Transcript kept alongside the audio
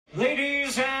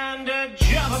Ladies and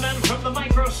gentlemen, from the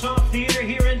Microsoft Theater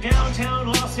here in downtown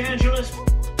Los Angeles,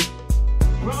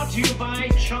 brought to you by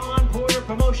Shawn Porter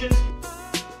Promotions.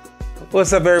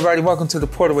 What's up, everybody? Welcome to the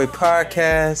PorterWay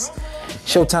Podcast.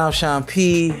 Showtime, Sean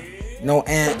P. No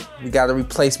Ant. We got a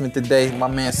replacement today. My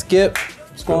man Skip.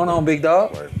 What's going on, big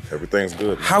dog? Everything's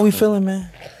good. Man. How we feeling, man?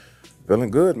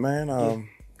 Feeling good, man.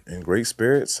 In great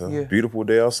spirits. Beautiful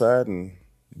day outside and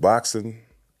boxing.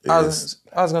 I was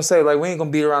gonna say, like, we ain't gonna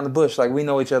beat around the bush. Like, we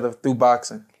know each other through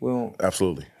boxing. We won't.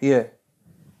 Absolutely. Yeah.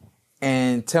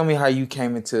 And tell me how you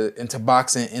came into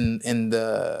boxing in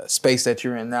the space that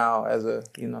you're in now as a,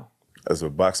 As a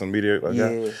boxing media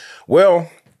guy? Well,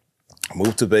 I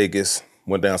moved to Vegas,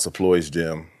 went down to Floyd's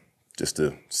gym just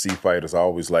to see fighters. I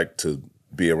always like to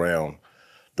be around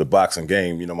the boxing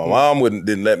game. You know, my mom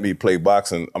didn't let me play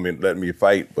boxing. I mean, let me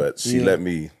fight, but she let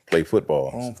me play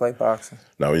football. I don't play boxing.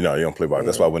 No, you don't play boxing.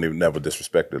 That's why I wouldn't even never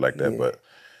disrespect it like that. But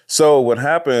so what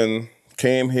happened,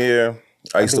 came here.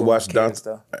 I used to watch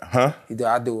Dontae. Huh?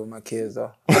 I do it with my kids,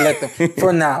 though. I let them,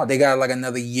 for now, they got like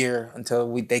another year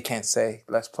until they can't say,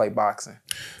 let's play boxing.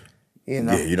 You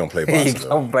know? Yeah, you don't play boxing. You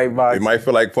don't play boxing. It might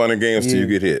feel like fun and games till you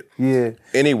get hit. Yeah.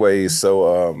 Anyways,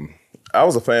 so I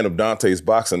was a fan of Dontae's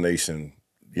Boxing Nation,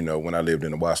 when I lived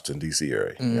in the Washington, D.C.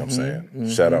 area. You know what I'm saying? Mm-hmm.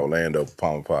 Shout out Orlando,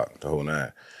 Palmer Park, the whole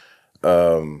nine.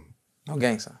 No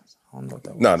gang signs. I don't know what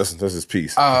that was. No, this is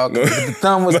peace. Oh, okay. The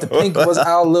thumb was, the pink was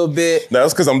out a little bit. No,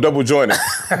 that's because I'm double jointed.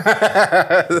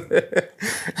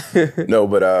 No,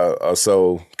 but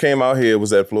so came out here,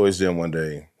 was at Floyd's gym one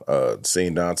day,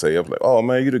 seen Dontae. I was like, oh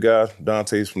man, you the guy,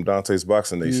 Dontae's from Dontae's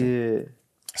Boxing Nation. Yeah.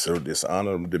 So it's an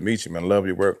honor to meet you, man. Love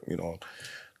your work,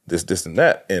 this and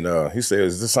that. And he said,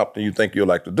 is this something you think you'll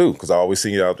like to do? Because I always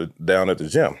see you down at the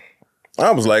gym. I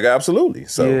was like, absolutely.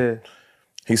 So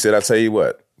he said, I tell you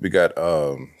what, we got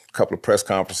a couple of press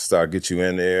conferences, I'll get you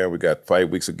in there. We got fight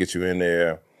weeks, I'll get you in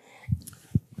there.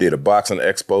 Did a boxing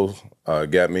expo,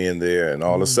 got me in there. And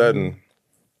all of a sudden,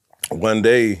 one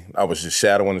day, I was just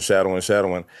shadowing.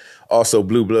 Also,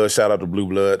 Blue Blood, shout out to Blue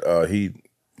Blood. He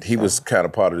was kind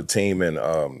of part of the team, and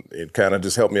it kind of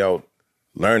just helped me out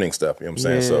learning stuff, you know what I'm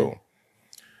saying? So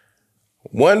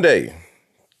one day,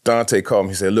 Dontae called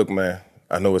me, he said, look, man,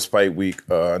 I know it's fight week.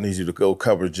 I need you to go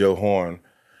cover Joe Horn.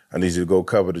 I need you to go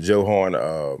cover the Joe Horn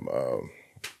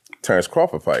Terrence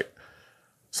Crawford fight.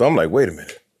 So I'm like, wait a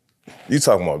minute. You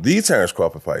talking about the Terrence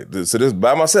Crawford fight? So this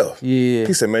by myself? Yeah.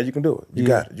 He said, man, you can do it. You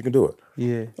got it. You can do it.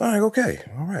 Yeah. I'm like, okay.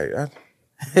 All right.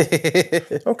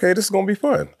 Okay, this is going to be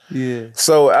fun. Yeah.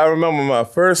 So I remember my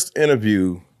first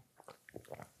interview,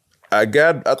 I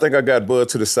think I got Bud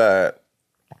to the side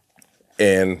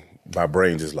and my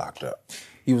brain just locked up.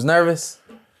 You was nervous?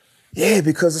 Yeah,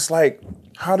 because it's like,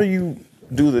 how do you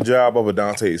do the job of a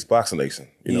Dontae's Boxing Nation?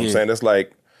 You know what I'm saying? That's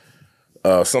like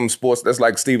some sports, that's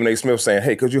like Stephen A. Smith saying,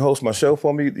 hey, could you host my show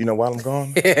for me, while I'm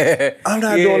gone? I'm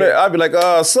not doing that. I'd be like,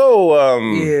 how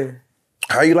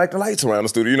you like the lights around the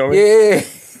studio? You know what I mean?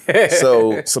 Yeah.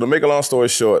 So to make a long story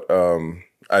short,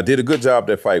 I did a good job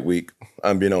that fight week,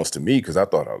 unbeknownst to me, because I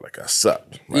thought I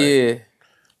sucked. Right? Yeah.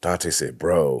 Dontae said,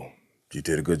 bro, you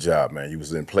did a good job, man. You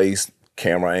was in place,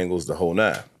 camera angles, the whole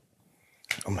nine.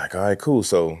 I'm like, all right, cool.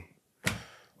 So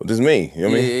what does this mean? You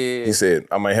know what I mean? He said,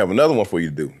 I might have another one for you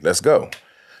to do. Let's go.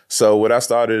 So what I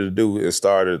started to do is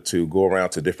started to go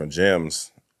around to different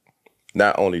gyms,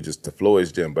 not only just to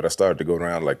Floyd's gym, but I started to go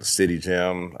around like the city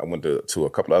gym. I went to a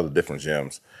couple of other different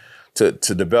gyms to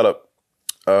develop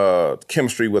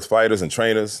chemistry with fighters and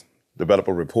trainers, develop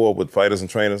a rapport with fighters and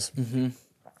trainers. Mm-hmm.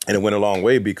 And it went a long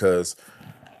way because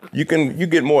you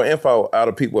get more info out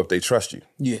of people if they trust you.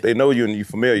 Yeah. They know you and you're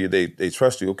familiar. They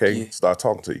trust you. Okay, start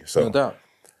talking to you. So no doubt.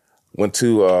 Went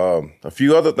to a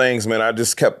few other things, man. I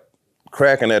just kept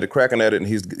cracking at it, and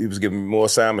he was giving me more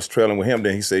assignments, trailing with him.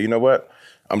 Then he said, you know what?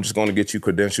 I'm just going to get you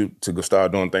credentialed to go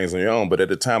start doing things on your own. But at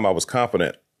the time, I was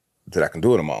confident that I can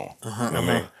do it on my own. You know what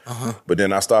I mean? But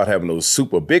then I started having those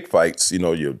super big fights.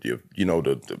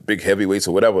 The big heavyweights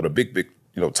or whatever, the big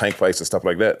tank fights and stuff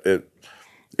like that.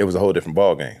 It was a whole different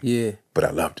ball game. Yeah. But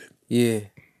I loved it. Yeah.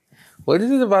 What is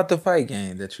it about the fight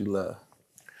game that you love?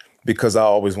 Because I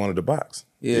always wanted to box.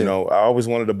 Yeah. I always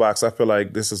wanted to box. I feel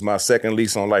like this is my second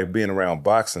lease on life being around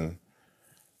boxing.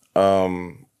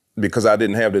 Because I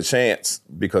didn't have the chance,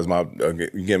 because my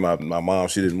mom,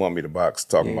 she didn't want me to box,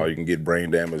 talking about you can get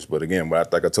brain damage. But again,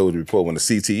 like I told you before, when the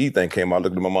CTE thing came out, I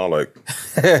looked at my mom like,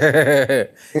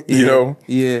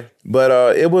 Yeah.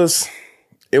 But it was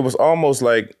almost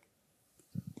like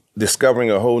discovering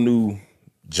a whole new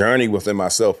journey within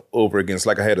myself over again. It's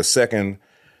like I had a second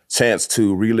chance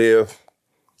to relive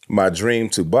my dream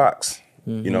to box.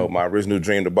 Mm-hmm. My original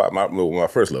dream to box. My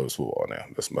first love is football now.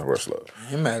 That's my first love.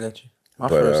 I ain't mad at you.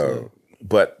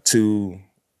 But to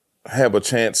have a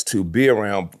chance to be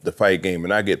around the fight game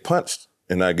and I get punched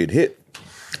and I get hit,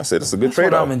 I said, it's a good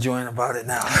trade-off. That's what I'm enjoying about it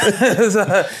now.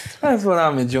 That's what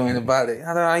I'm enjoying about it.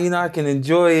 I can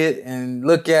enjoy it and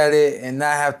look at it and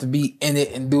not have to be in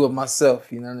it and do it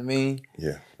myself. You know what I mean?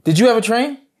 Yeah. Did you ever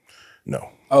train? No.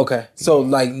 Okay. So,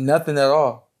 like, nothing at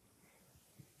all?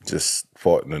 Just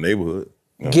fought in the neighborhood.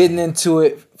 Getting into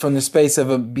it from the space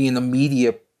of being a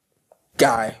media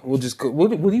guy. We'll just go, what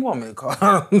do you want me to call it?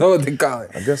 I don't know what to call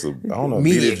it. I guess, I don't know.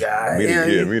 Media guy.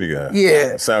 Media guy.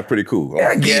 Yeah. Sounds pretty cool.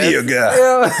 Media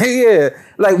guy. Yeah.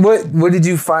 Like, what did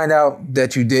you find out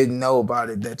that you didn't know about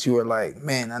it that you were like,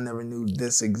 man, I never knew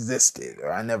this existed,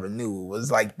 or I never knew it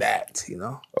was like that, you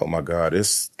know? Oh, my God.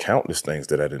 There's countless things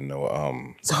that I didn't know.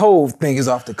 This whole thing is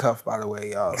off the cuff, by the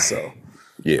way, y'all, so...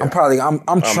 Yeah, I'm trying.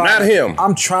 Not him.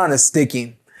 I'm trying to stick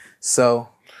him. So,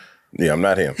 yeah, I'm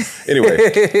not him.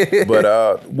 Anyway,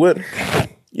 but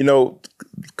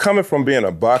coming from being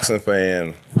a boxing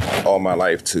fan all my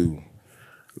life to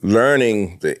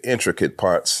learning the intricate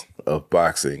parts of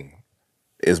boxing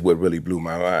is what really blew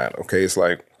my mind. Okay, it's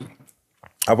like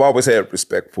I've always had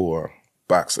respect for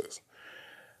boxers,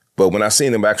 but when I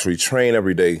seen them actually train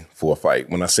every day for a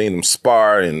fight, when I seen them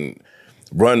spar and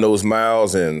run those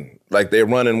miles and like they're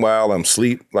running while I'm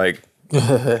asleep, like,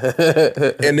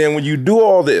 and then when you do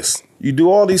all this, you do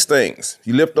all these things,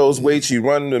 you lift those weights, you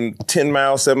run them 10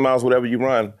 miles, 7 miles, whatever you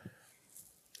run,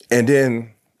 and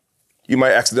then you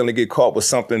might accidentally get caught with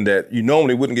something that you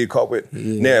normally wouldn't get caught with.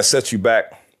 Yeah. Now it sets you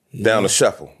back down the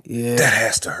shuffle. Yeah. That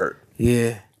has to hurt.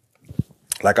 Yeah.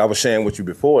 Like I was sharing with you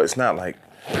before, it's not like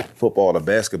football or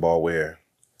basketball where,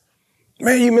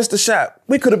 man, you missed a shot.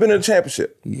 We could have been in the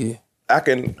championship. Yeah. I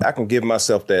can give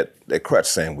myself that crutch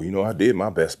saying, well, you know, I did my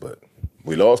best, but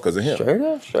we lost because of him. Straight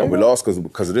up. And we lost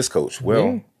because of this coach.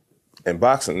 Well, in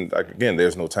boxing, like, again,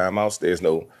 there's no timeouts. There's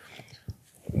no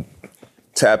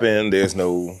tap in. There's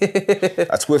no,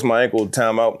 I twist my ankle,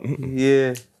 timeout.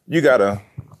 Yeah. You got to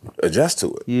adjust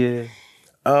to it. Yeah.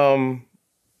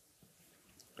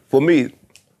 For me,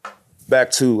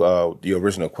 back to the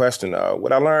original question,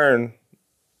 what I learned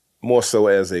more so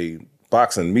as a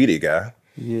boxing media guy,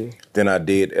 than I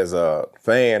did as a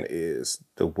fan is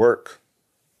the work,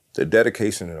 the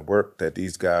dedication and the work that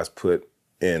these guys put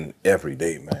in every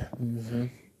day, man. Mm-hmm.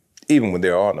 Even when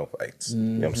there are no fights. Mm-hmm. You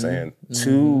know what I'm saying? Mm-hmm.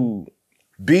 To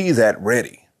be that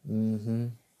ready. Mm-hmm.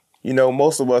 You know,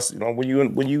 most of us, you know,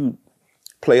 when you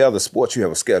play other sports, you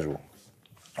have a schedule.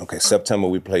 Okay, September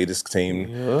we play this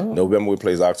team, November we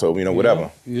play October, you know,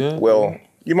 whatever. Yeah. Well,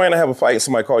 you might not have a fight and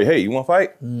somebody call you, hey, you want to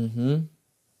fight? Mm-hmm.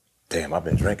 Damn, I've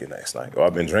been drinking last night, or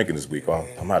I've been drinking this week, or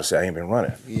I'm about to say I ain't been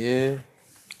running. Yeah.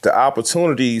 The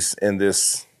opportunities in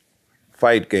this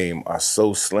fight game are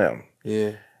so slim.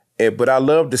 Yeah. But I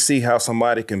love to see how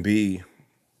somebody can be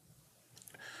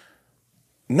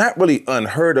not really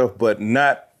unheard of, but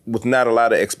with not a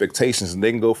lot of expectations, and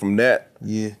they can go from that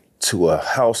to a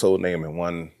household name in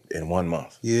one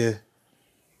month. Yeah.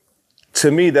 To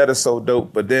me, that is so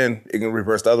dope, but then it can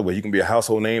reverse the other way. You can be a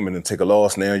household name and then take a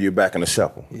loss, now you're back in the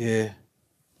shuffle. Yeah.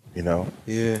 You know?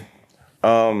 Yeah.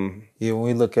 When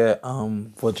we look at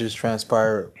what just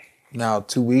transpired now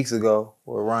 2 weeks ago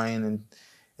with Ryan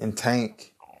and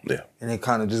Tank, and it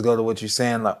kind of just go to what you're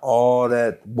saying, like all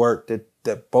that work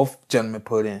that both gentlemen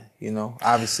put in, you know?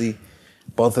 Obviously,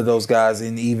 both of those guys,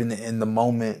 and even in the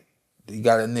moment, you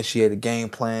got to initiate a game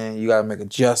plan, you got to make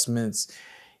adjustments,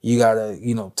 you gotta,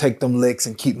 you know, take them licks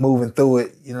and keep moving through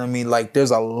it. You know what I mean? Like, there's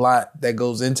a lot that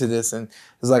goes into this. And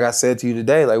it's like I said to you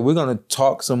today, like, we're gonna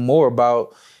talk some more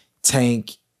about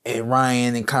Tank and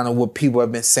Ryan and kind of what people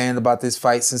have been saying about this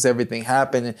fight since everything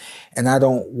happened. And I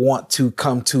don't want to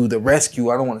come to the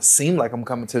rescue. I don't want to seem like I'm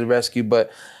coming to the rescue,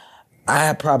 but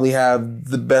I probably have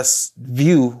the best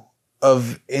view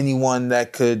of anyone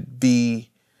that could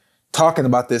be talking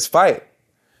about this fight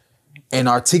and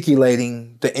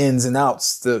articulating the ins and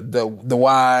outs, the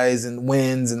whys and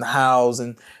wins and the hows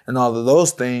and all of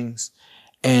those things.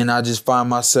 And I just find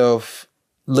myself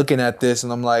looking at this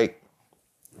and I'm like,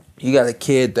 you got a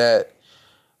kid that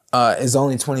is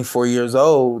only 24 years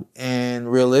old,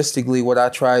 and realistically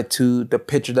the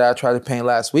picture that I tried to paint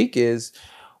last week is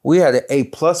we had an A+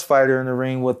 fighter in the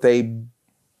ring with a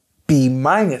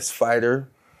B- fighter,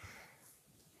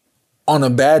 on a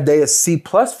bad day a C+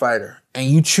 fighter. And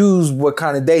you choose what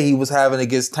kind of day he was having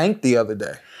against Tank the other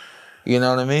day. You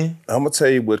know what I mean? I'm gonna tell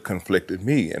you what conflicted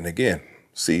me. And again,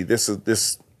 see,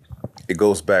 it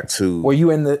goes back to. Were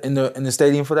you in the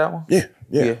stadium for that one?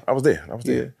 Yeah. I was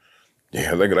there.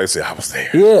 Yeah, like I said, I was there.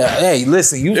 Yeah, hey,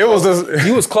 listen, you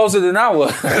was closer than I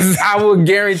was. I would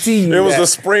guarantee you. It was the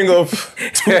spring of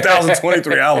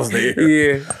 2023. I was there.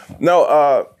 Yeah.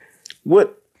 No,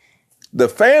 what the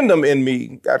fandom in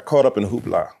me got caught up in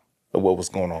hoopla of what was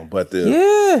going on, but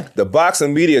the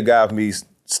boxing media guy of me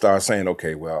started saying,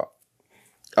 okay, well,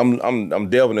 I'm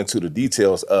delving into the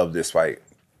details of this fight.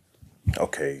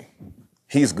 Okay,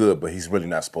 he's good, but he's really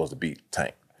not supposed to beat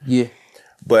Tank. Yeah.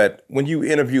 But when you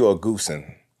interview a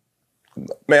Goosen,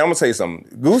 man, I'm gonna tell you something.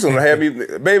 Goosen will have me,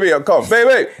 baby, I'll call,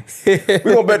 baby, we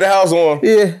gonna bet the house on.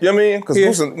 Yeah. You know what I mean? Because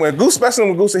especially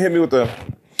when Goosen hit me with the,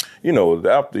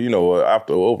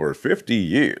 after over 50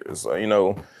 years,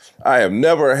 I have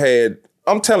never had.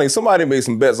 I'm telling you, somebody made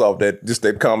some bets off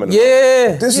that comment.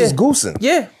 Yeah. This is Goosen.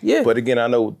 Yeah, yeah. But again, I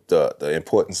know the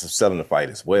importance of selling the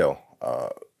fight as well.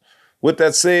 With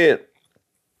that said,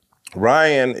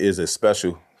 Ryan is a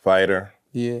special fighter.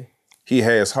 Yeah. He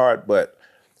has heart, but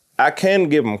I can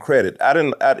give him credit.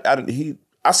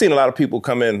 I seen a lot of people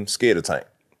come in scared of Tank.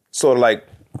 Sort of like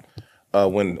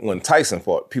when Tyson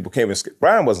fought, people came in scared.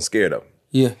 Ryan wasn't scared of him.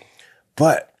 Yeah.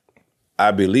 But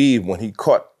I believe when he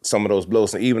caught some of those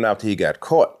blows, and even after he got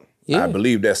caught, I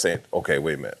believe that's saying, okay,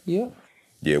 wait a minute. Yeah.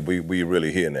 Yeah, we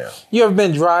really here now. You ever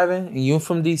been driving and you're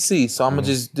from DC, so I'm gonna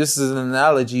this is an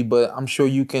analogy, but I'm sure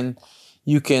you can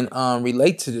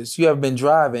relate to this. You ever been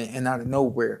driving and out of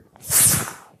nowhere,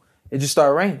 it just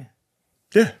started raining.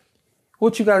 Yeah.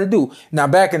 What you gotta do? Now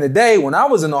back in the day when I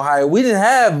was in Ohio, we didn't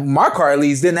have, my car at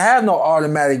least, didn't have no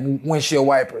automatic windshield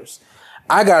wipers.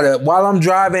 I gotta, while I'm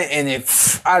driving and it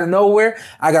out of nowhere,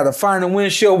 I gotta find a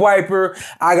windshield wiper.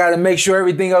 I gotta make sure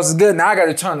everything else is good. Now I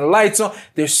gotta turn the lights on.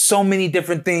 There's so many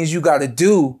different things you gotta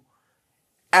do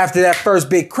after that first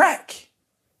big crack.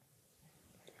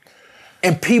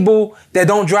 And people that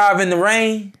don't drive in the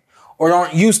rain or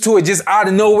aren't used to it, just out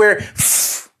of nowhere,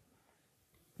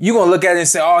 you're gonna look at it and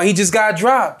say, oh, he just got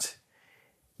dropped.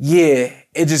 Yeah,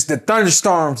 the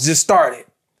thunderstorms just started.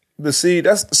 But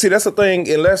that's the thing,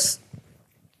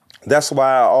 that's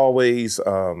why I always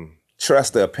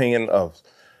trust the opinion of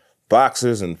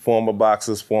boxers and former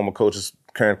boxers, former coaches,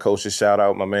 current coaches. Shout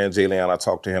out my man Jay Leon. I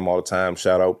talk to him all the time.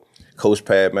 Shout out Coach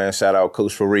Pat, man. Shout out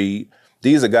Coach Fareed.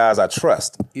 These are guys I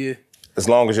trust. Yeah. As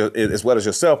well as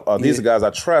yourself. These are guys I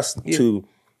trust to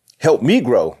help me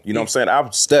grow. You know what I'm saying?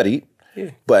 I've studied,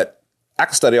 but I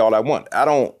can study all I want. I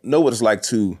don't know what it's like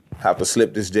to have to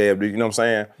slip this jab. You know what I'm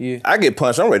saying? Yeah. I get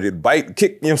punched. I'm ready to bite,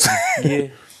 kick. You know what I'm saying?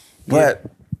 Yeah. But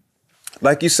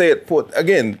like you said,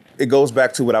 again, it goes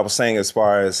back to what I was saying as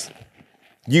far as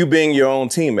you being your own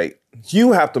teammate.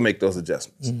 You have to make those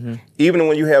adjustments. Mm-hmm. Even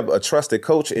when you have a trusted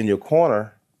coach in your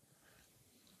corner,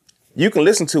 you can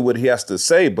listen to what he has to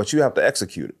say, but you have to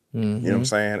execute it. Mm-hmm. You know what I'm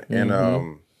saying?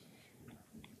 Mm-hmm.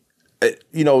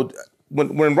 And,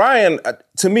 when Ryan,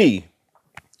 to me,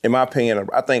 in my opinion,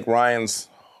 I think Ryan's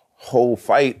whole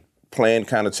fight plan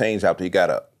kind of changed after he got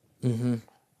up. Mm-hmm.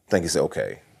 I think he said,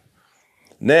 okay.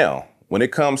 Now, when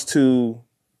it comes to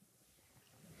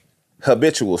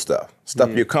habitual stuff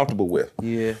you're comfortable with,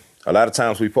 a lot of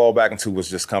times we fall back into what's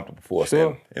just comfortable for us.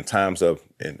 Sure. In times of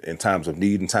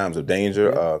need, in times of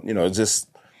danger, it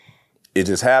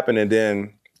just happened. And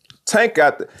then Tank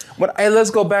got. Hey, let's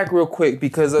go back real quick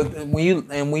because when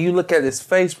you look at his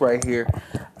face right here,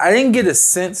 I didn't get a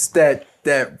sense that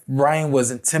Ryan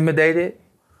was intimidated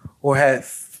or had,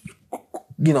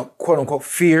 quote unquote,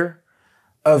 fear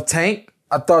of Tank.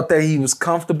 I thought that he was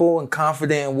comfortable and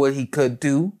confident in what he could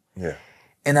do. Yeah.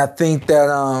 And I think that,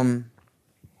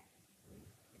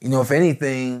 if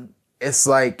anything, it's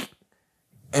like,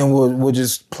 and we'll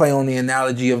just play on the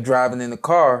analogy of driving in the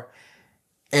car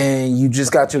and you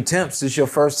just got your temps. It's your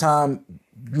first time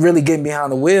really getting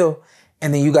behind the wheel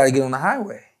and then you got to get on the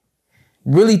highway.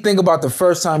 Really think about the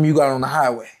first time you got on the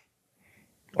highway.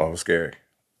 Oh, it was scary.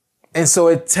 And so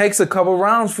it takes a couple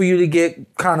rounds for you to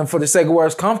get kind of, for the sake of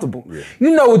words, comfortable. Yeah.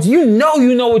 You know what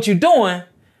you're doing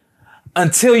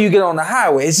until you get on the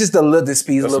highway. It's just the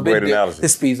speed's a little bit different. The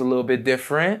speed's a little bit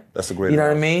different. That's a great analogy. You know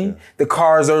what I mean? Yeah. The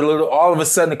cars are all of a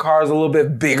sudden the cars are a little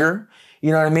bit bigger.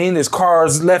 You know what I mean? There's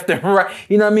cars left and right.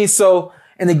 You know what I mean? So,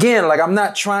 and again, like I'm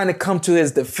not trying to come to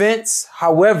his defense.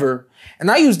 However, and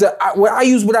I use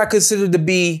what I consider to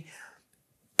be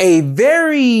a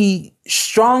very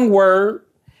strong word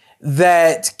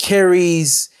that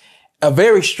carries a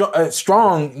very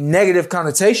strong negative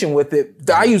connotation with it.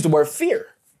 I use the word fear.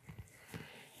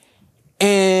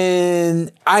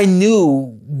 And I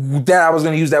knew that I was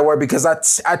going to use that word because I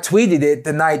tweeted it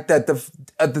the night that of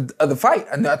the fight.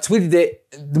 I tweeted it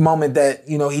the moment that,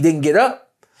 he didn't get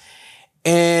up.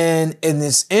 And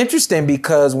it's interesting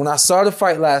because when I saw the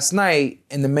fight last night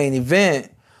in the main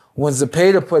event when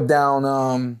Zepeda put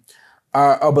down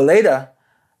Arboleda,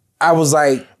 I was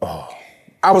like,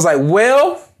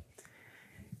 well,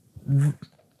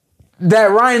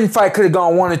 that Ryan fight could have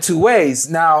gone one or two ways.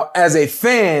 Now, as a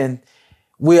fan,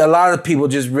 a lot of people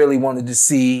just really wanted to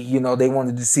see, they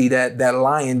wanted to see that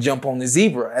lion jump on the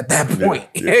zebra at that point.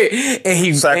 Yeah.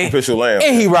 and sacrificial lamb.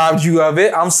 And he robbed you of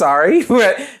it. I'm sorry.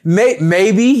 But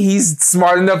maybe he's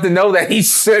smart enough to know that he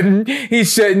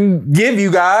shouldn't give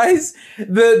you guys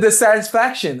the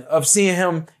satisfaction of seeing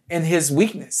him in his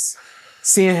weakness.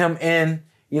 Seeing him in,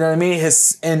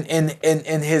 his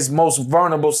in his most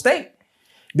vulnerable state.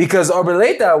 Because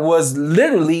Arboleda was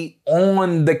literally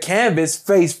on the canvas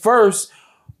face first,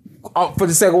 for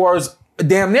the sake of words,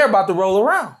 damn near about to roll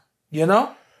around,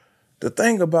 The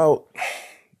thing about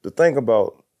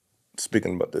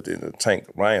speaking about the Tank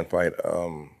Ryan fight,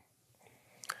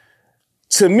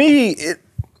 to me,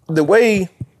 the way,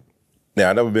 now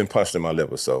I've never been punched in my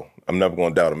liver, so I'm never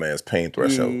going to doubt a man's pain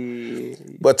threshold. Yeah.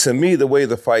 But to me, the way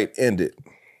the fight ended,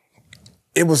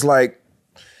 it was like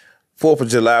 4th of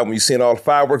July when you seen all the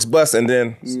fireworks bust and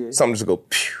then something just go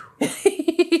pew.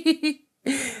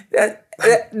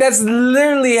 That's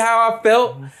literally how I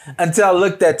felt until I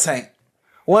looked at Tank.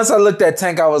 Once I looked at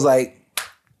Tank, I was like,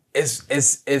 it's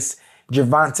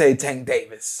Gervonta Tank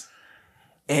Davis.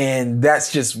 And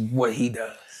that's just what he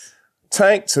does.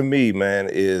 Tank, to me, man,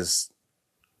 is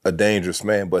a dangerous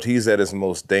man, but he's at his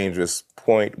most dangerous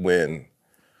point when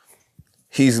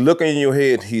he's looking in your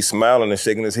head, he's smiling and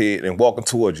shaking his head and walking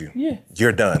towards you. Yeah.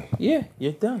 You're done. Yeah,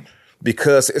 you're done.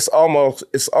 Because it's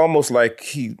almost like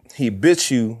he bit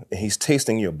you and he's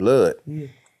tasting your blood. Yeah.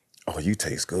 Oh, you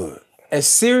taste good. As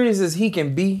serious as he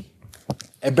can be,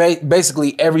 at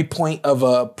basically every point of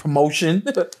a promotion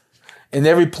and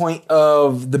every point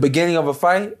of the beginning of a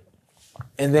fight,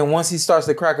 and then once he starts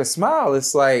to crack a smile,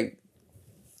 it's like,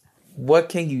 what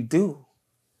can you do?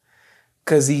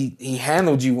 Because he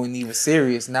handled you when he was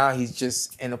serious. Now he's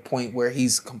just in a point where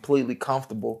he's completely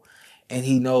comfortable. And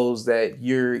he knows that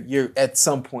you're at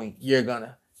some point you're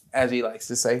gonna, as he likes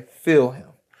to say, feel him.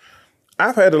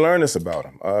 I've had to learn this about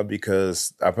him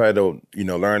because I've had to,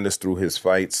 learn this through his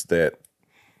fights that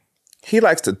he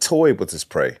likes to toy with his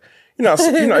prey. You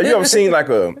ever seen like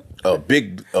a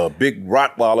big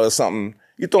Rottweiler or something?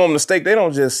 You throw them the steak, they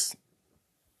don't just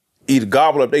eat a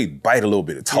gobble up, they bite a little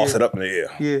bit and toss it up in the air.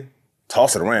 Yeah.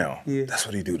 Toss it around. Yeah. That's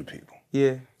what he do to people.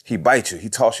 Yeah. He bites you, he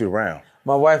toss you around.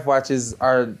 My wife watches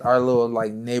our little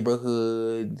like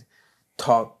neighborhood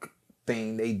talk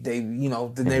thing. They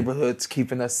the neighborhood's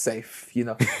keeping us safe,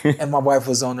 And my wife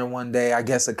was on there one day. I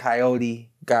guess a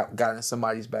coyote got in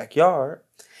somebody's backyard,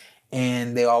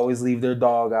 and they always leave their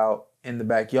dog out in the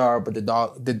backyard, but the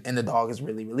dog is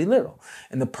really, really little.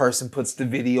 And the person puts the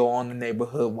video on the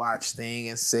neighborhood watch thing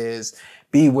and says,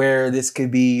 "Beware, this could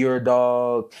be your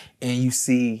dog." And you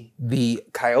see the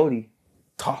coyote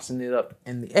tossing it up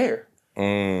in the air.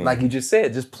 Like you just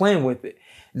said, just playing with it.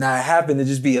 Now, it happened to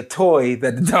just be a toy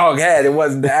that the dog had. It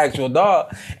wasn't the actual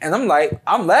dog. And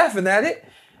I'm laughing at it.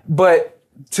 But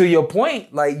to your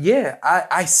point, like, yeah,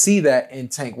 I see that in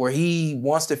Tank where he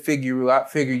wants to figure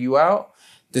you out,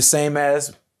 the same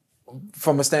as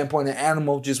from a standpoint of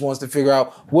Animal just wants to figure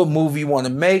out what move you want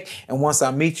to make. And once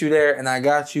I meet you there and I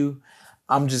got you,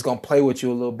 I'm just going to play with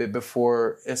you a little bit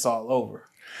before it's all over.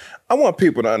 I want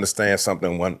people to understand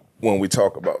something when we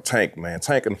talk about Tank, man.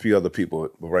 Tank and a few other people,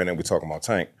 but right now we're talking about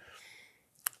Tank.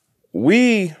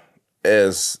 We,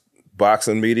 as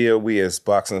boxing media, we as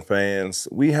boxing fans,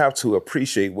 we have to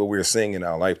appreciate what we're seeing in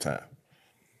our lifetime.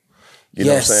 You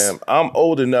know what I'm saying? I'm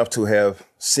old enough to have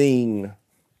seen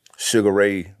Sugar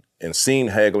Ray and seen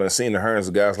Hagler and seen the Hearns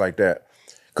and guys like that.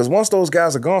 Because once those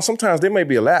guys are gone, sometimes there may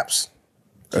be a lapse,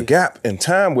 a gap in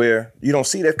time where you don't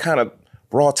see that kind of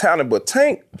raw talent. But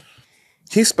Tank,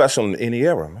 he's special in any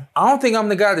era, man. I don't think I'm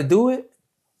the guy to do it,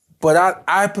 but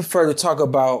I prefer to talk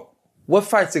about what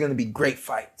fights are going to be great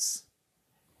fights.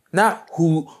 Not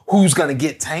who's going to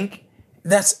get Tank.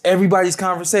 That's everybody's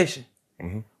conversation.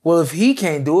 Mm-hmm. Well, if he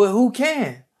can't do it, who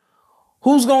can?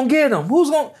 Who's going to get him?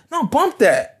 No, bump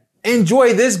that.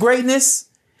 Enjoy this greatness.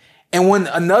 And when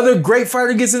another great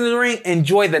fighter gets in the ring,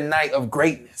 enjoy the night of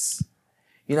greatness.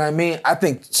 You know what I mean? I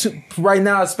think right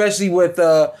now, especially with,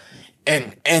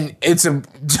 and it's a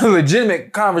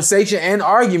legitimate conversation and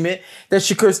argument that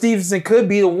Shakur Stevenson could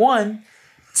be the one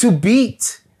to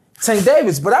beat Tank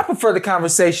Davis. But I prefer the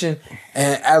conversation,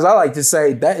 and as I like to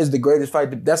say, that is the greatest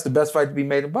fight. That's the best fight to be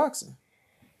made in boxing.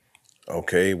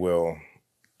 Okay, well,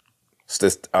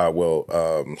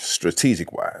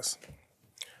 strategic wise,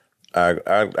 I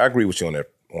agree with you on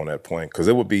that point because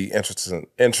it would be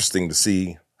interesting to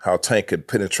see how Tank could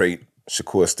penetrate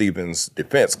Shakur Stevens'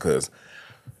 defense because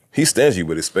he's stingy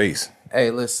with his space. Hey,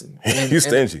 listen. He's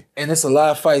stingy. And it's a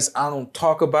lot of fights I don't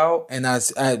talk about, and I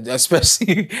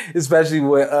especially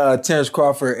with Terrence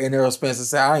Crawford and Errol Spence. I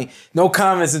say I ain't no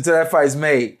comments until that fight's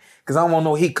made because I don't want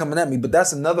no heat coming at me. But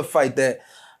that's another fight that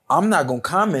I'm not gonna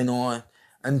comment on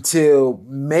until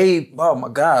maybe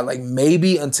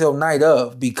until night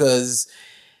of, because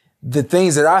the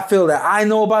things that I feel that I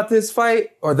know about this fight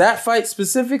or that fight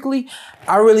specifically,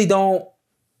 I really don't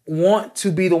want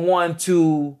to be the one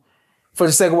to, for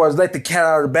the sake of words, let the cat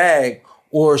out of the bag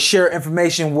or share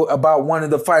information about one of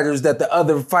the fighters that the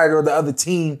other fighter or the other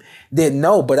team didn't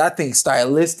know. But I think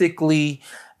stylistically,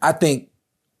 I think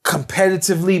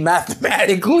competitively,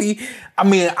 mathematically,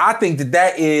 I think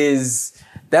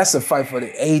that's a fight for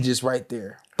the ages right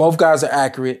there. Both guys are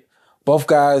accurate. Both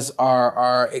guys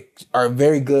are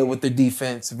very good with their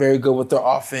defense, very good with their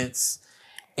offense.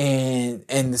 And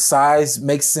the size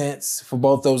makes sense for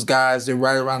both those guys. They're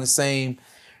right around the same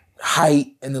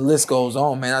height, and the list goes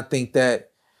on, man. I think that,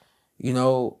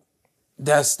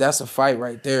 that's a fight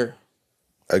right there.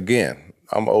 Again,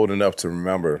 I'm old enough to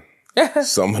remember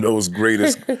some of those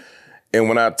greatest. And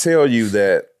when I tell you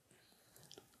that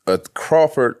a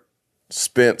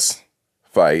Crawford-Spence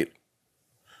fight,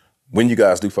 when you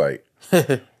guys do fight,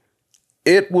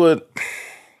 it would,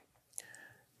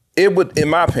 in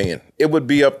my opinion, it would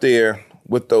be up there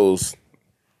with those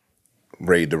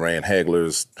Ray Duran,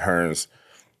 Haglers, Hearns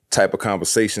type of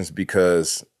conversations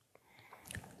because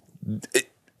what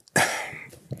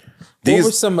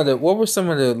were some of the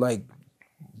like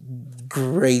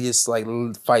greatest like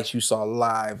fights you saw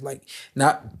live, like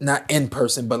not in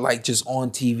person but like just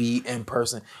on TV in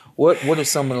person? What are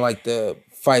some of like the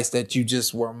fights that you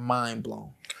just were mind blown?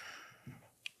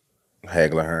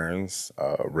 Hagler Hearns,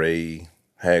 Ray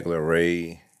Hagler,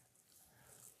 Ray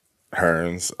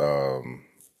Hearns,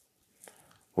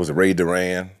 was it Ray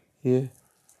Duran? Yeah.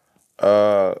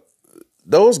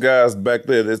 Those guys back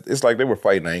then, it's like they were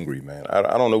fighting angry, man. I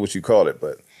don't know what you call it,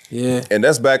 but yeah. And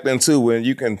that's back then too, when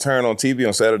you can turn on TV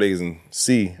on Saturdays and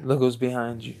see. Look who's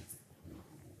behind you.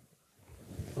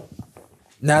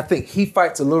 Now I think he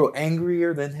fights a little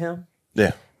angrier than him.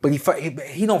 Yeah. But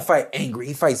he don't fight angry.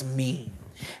 He fights mean.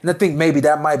 And I think maybe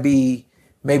that might be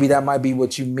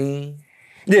what you mean.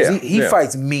 Yeah. He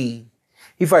fights mean.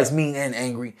 He fights mean and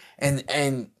angry. And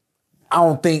I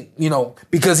don't think,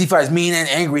 because he fights mean and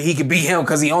angry, he could beat him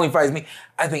because he only fights mean.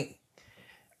 I think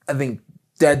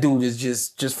that dude is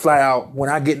just flat out, when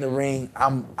I get in the ring,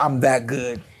 I'm that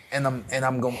good. And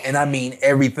I mean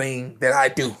everything that I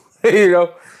do.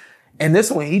 And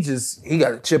this one, he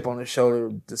got a chip on his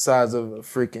shoulder the size of a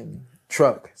freaking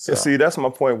truck. So. Yeah, see, that's my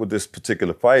point with this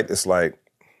particular fight. It's like,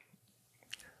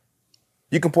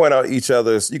 you can point out each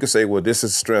other's, you can say, well, this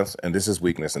is strength and this is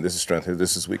weakness and this is strength and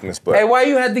this is weakness. But hey, why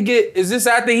you had to is this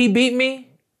after he beat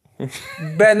me?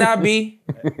 Better not be.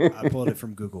 I pulled it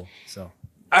from Google, so.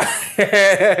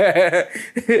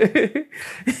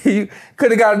 You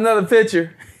could have got another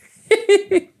picture.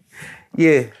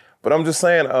 Yeah. But I'm just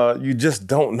saying, you just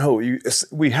don't know.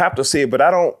 We have to see it, but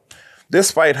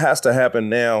this fight has to happen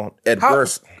now at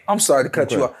first. I'm sorry to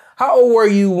cut you off. How old were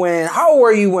you when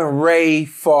Ray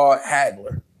fought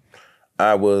Hagler?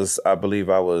 I believe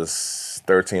I was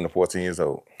 13 or 14 years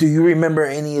old. Do you remember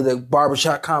any of the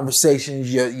barbershop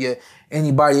conversations,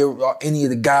 anybody, any of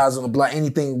the guys on the block,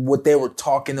 anything, what they were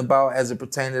talking about as it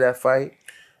pertained to that fight?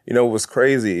 What's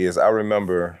crazy is I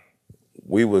remember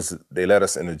they let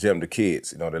us in the gym, the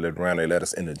kids, they lived around, they let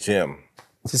us in the gym.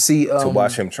 To see to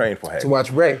watch him train for Hagler. To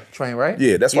watch Ray train, right?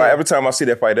 Yeah, that's why every time I see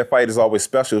that fight is always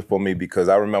special for me because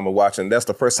I remember watching. That's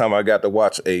the first time I got to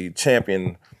watch a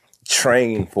champion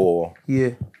train for.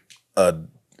 Yeah. I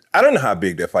don't know how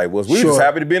big that fight was. We were just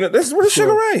happy to be in it. This is really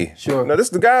Sugar Ray. Sure. Now this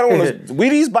is the guy on the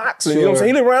Wheaties box, and you know what I'm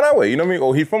saying. He live around our way. You know what I mean?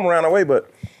 Or he's from around our way,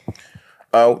 but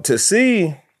to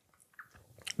see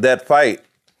that fight,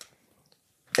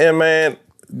 and man,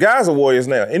 guys are warriors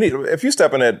now. If you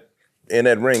step in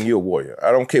that ring, you're a warrior.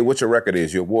 I don't care what your record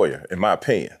is, you're a warrior, in my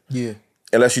opinion. Yeah.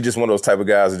 Unless you're just one of those type of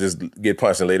guys that just get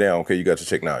punched and lay down. Okay, you got your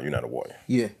check now. You're not a warrior.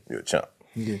 Yeah. You're a chump.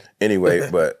 Yeah. Anyway,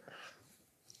 but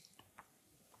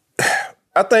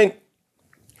I think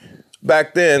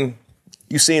back then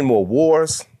you seen more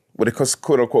wars, what it calls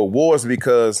quote unquote wars,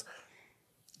 because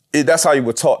that's how you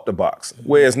were taught to box.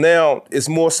 Whereas now it's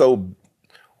more so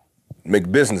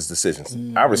make business decisions.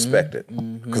 Mm-hmm. I respect it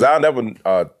because I'll never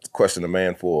question a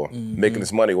man for making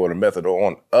his money or the method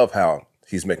of how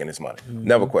he's making his money.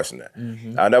 Never question that.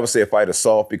 I'll never say a fighter's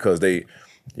soft because they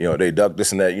duck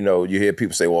this and that. You hear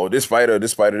people say, well, this fighter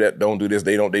that don't do this.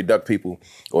 They duck people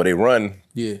or they run.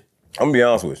 Yeah. I'm gonna be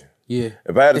honest with you. Yeah.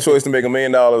 If I had a choice to make $1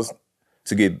 million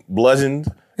to get bludgeoned,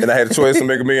 and I had a choice to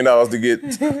make $1 million to get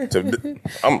to.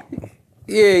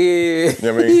 Yeah. You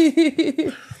know what I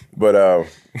mean?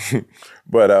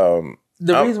 But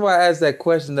the reason why I asked that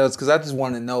question though is because I just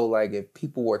want to know, like, if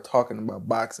people were talking about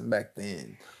boxing back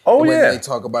then. Oh yeah, they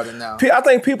talk about it now. I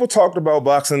think people talked about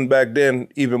boxing back then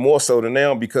even more so than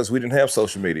now because we didn't have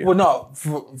social media. Well, no.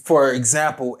 For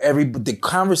example, the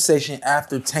conversation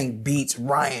after Tank beats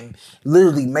Ryan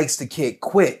literally makes the kid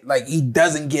quit. Like, he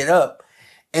doesn't get up,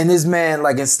 and this man,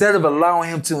 like, instead of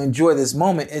allowing him to enjoy this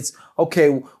moment, it's okay.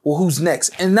 Well, who's next?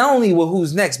 And not only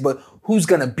who's next, but who's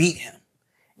gonna beat him?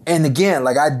 And again,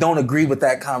 like, I don't agree with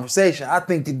that conversation. I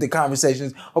think the conversation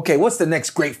is, okay, what's the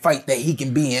next great fight that he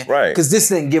can be in? Right. Because this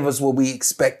didn't give us what we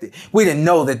expected. We didn't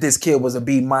know that this kid was a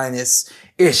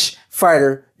B-ish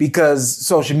fighter because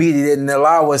social media didn't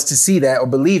allow us to see that or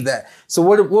believe that. So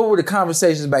what were the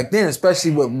conversations back then, especially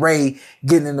with Ray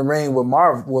getting in the ring with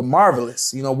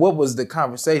Marvelous? You know, what was the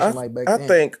conversation like back then? I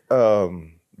think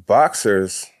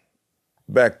boxers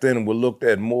back then were looked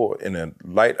at more in the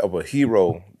light of a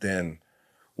hero than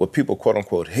what people, quote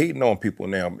unquote, hating on people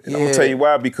now. And I'm gonna tell you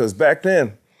why, because back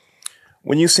then,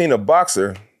 when you seen a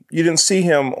boxer, you didn't see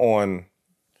him on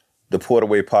the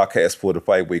PorterWay Podcast for the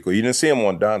fight week, or you didn't see him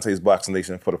on Dontae's Boxing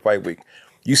Nation for the fight week.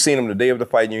 You seen him the day of the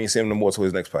fight, and you ain't seen him no more till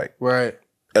his next fight. Right.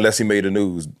 Unless he made the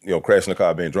news, crashing the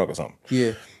car, being drunk or something.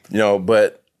 Yeah.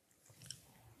 But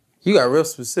you got real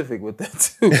specific with that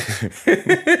too.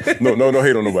 no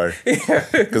hate on nobody.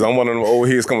 Because I'm one of them old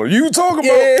heads coming, you talk about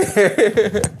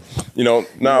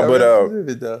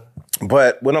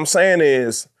but what I'm saying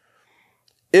is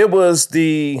it was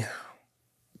the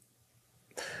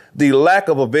lack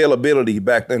of availability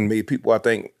back then made people, I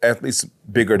think, athletes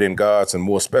bigger than gods and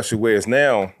more special, whereas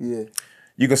now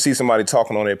you can see somebody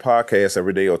talking on their podcast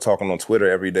every day or talking on Twitter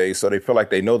every day, so they feel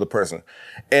like they know the person.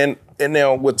 And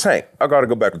now with Tank, I got to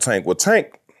go back to Tank. With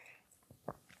Tank,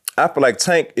 I feel like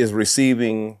Tank is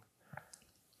receiving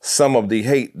some of the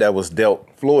hate that was dealt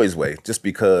Floyd's way, just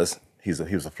because he was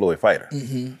a Floyd fighter.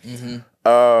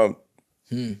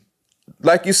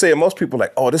 Like you said, most people are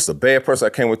like, oh, this is a bad person, I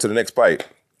can't wait to the next fight.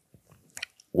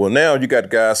 Well, now you got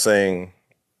guys saying,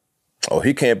 oh,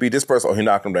 he can't beat this person, or he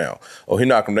knocked him down. Oh, he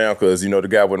knocked him down because, the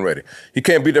guy wasn't ready. He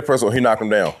can't beat that person, or he knocked him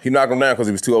down. He knocked him down because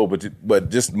he was too old, but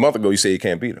just a month ago you said you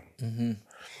can't beat him.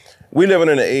 We living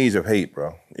in an age of hate, bro.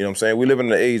 You know what I'm saying? We living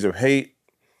in an age of hate,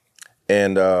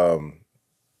 and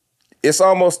it's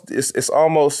almost to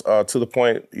the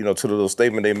point, to the little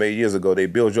statement they made years ago, they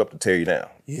build you up to tear you down.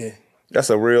 Yeah. That's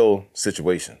a real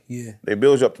situation. Yeah. They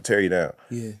build you up to tear you down.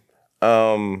 Yeah.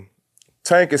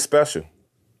 Tank is special.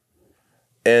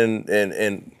 And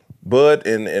Bud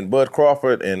and Bud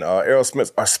Crawford and Errol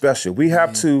Smith are special. We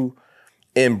have to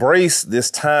embrace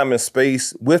this time and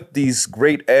space with these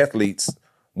great athletes,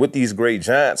 with these great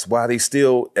giants, while they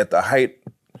still at the height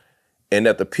and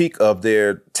at the peak of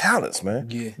their talents, man.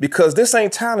 Yeah. Because this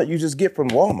ain't talent you just get from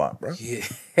Walmart, bro. Yeah.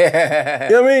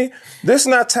 You know what I mean? This is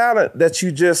not talent that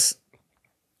you just,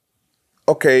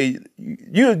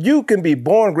 you can be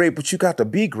born great, but you got to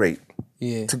be great.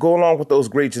 Yeah. To go along with those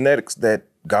great genetics that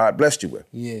God blessed you with.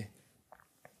 Yeah.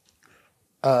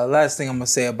 Last thing I'm gonna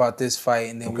say about this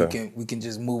fight, and then we can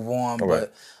just move on. All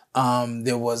but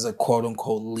there was a quote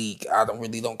unquote leak. I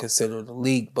don't consider it a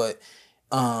leak, but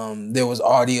there was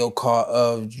audio call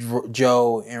of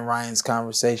Joe and Ryan's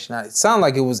conversation. It sounded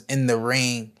like it was in the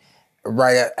ring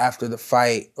right after the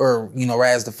fight, or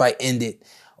right as the fight ended,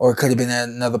 or it could have been at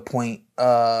another point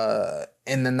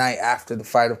in the night after the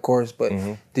fight, of course. But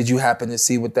did you happen to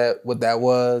see what that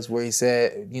was? Where he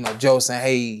said, Joe saying,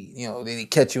 "Hey, did he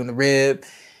catch you in the rib?"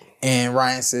 And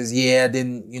Ryan says, "Yeah, I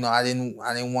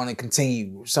didn't want to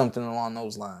continue," or something along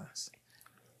those lines.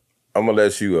 I'm gonna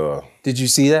let you. Did you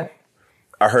see that?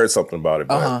 I heard something about it.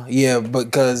 But yeah,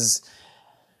 because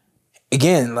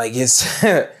again, like it's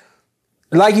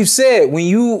like you said, when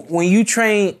you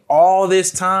train all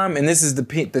this time, and this is the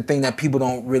thing that people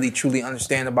don't really truly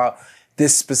understand about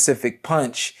this specific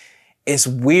punch, it's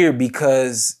weird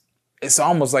because it's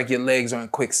almost like your legs are in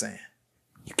quicksand.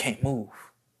 You can't move.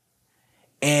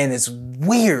 And it's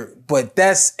weird, but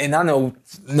and I know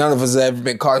none of us have ever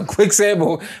been caught in quicksand,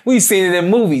 but we've seen it in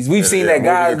movies. We've seen that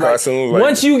guys,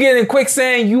 once you get in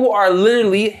quicksand, you are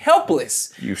literally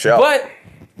helpless. You shall. But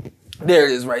there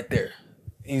it is right there.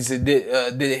 He said, did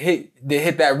it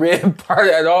hit that rib part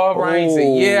at all, Ryan? He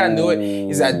said, yeah, I knew it.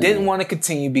 He said, I didn't want to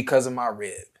continue because of my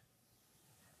rib.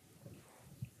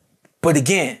 But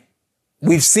again,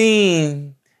 we've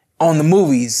seen on the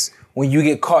movies when you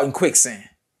get caught in quicksand.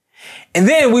 And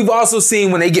then we've also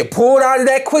seen when they get pulled out of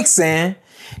that quicksand,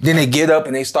 then they get up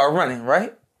and they start running,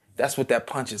 right? That's what that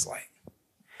punch is like.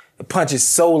 The punch is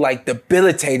so like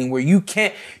debilitating where you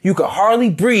can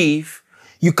hardly breathe.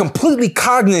 You're completely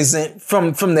cognizant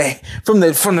from the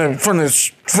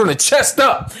chest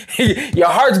up. Your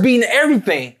heart's beating,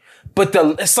 everything. But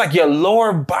it's like your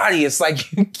lower body, it's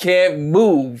like you can't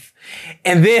move.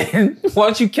 And then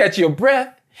once you catch your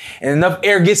breath and enough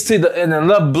air gets and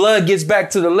enough blood gets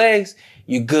back to the legs,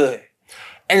 you're good.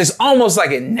 And it's almost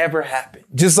like it never happened.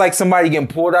 Just like somebody getting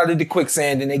pulled out of the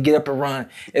quicksand and they get up and run.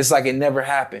 It's like it never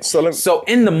happened. So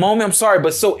in the moment, I'm sorry,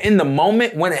 but so in the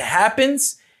moment when it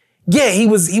happens, yeah, he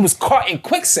was caught in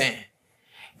quicksand.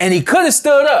 And he could have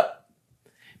stood up.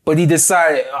 But he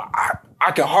decided,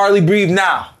 I can hardly breathe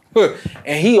now.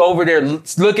 And he over there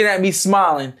looking at me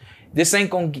smiling.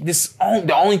 The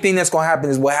only thing that's gonna happen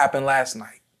is what happened last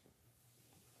night.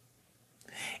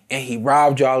 And he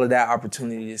robbed y'all of that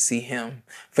opportunity to see him.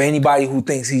 For anybody who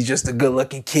thinks he's just a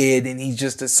good-looking kid and he's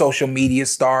just a social media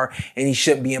star and he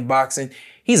shouldn't be in boxing,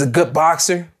 he's a good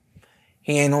boxer.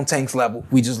 He ain't on Tank's level.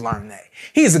 We just learned that.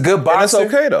 He's a good boxer. And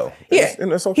that's okay, though. Yeah. And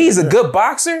that's okay. He's a good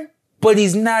boxer, but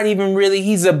he's not even really,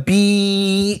 he's a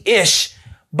B-ish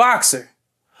boxer.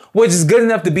 Which is good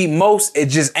enough to beat most, it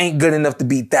just ain't good enough to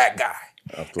beat that guy.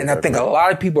 And I think a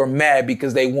lot of people are mad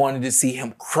because they wanted to see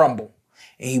him crumble.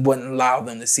 And he wouldn't allow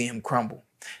them to see him crumble.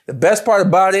 The best part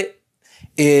about it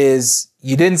is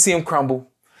you didn't see him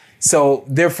crumble. So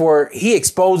therefore, he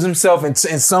exposed himself in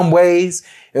some ways.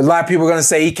 A lot of people are going to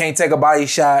say he can't take a body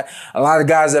shot. A lot of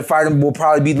guys that fight him will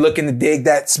probably be looking to dig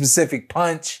that specific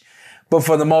punch. But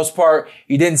for the most part,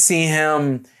 you didn't see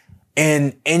him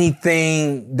in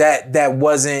anything that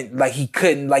wasn't like he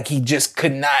just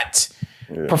could not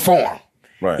perform.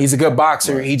 Right. He's a good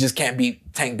boxer. Right. He just can't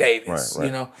beat Tank Davis, you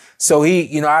know? So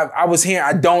I was hearing,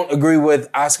 I don't agree with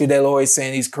Oscar De La Hoya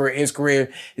saying his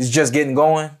career is just getting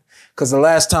going. Because the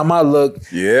last time I looked,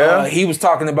 he was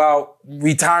talking about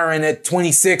retiring at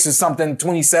 26 or something,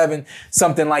 27,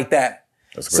 something like that.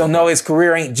 So no, his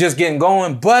career ain't just getting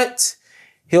going, but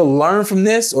he'll learn from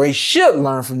this, or he should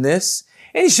learn from this,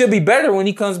 and he should be better when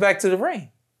he comes back to the ring.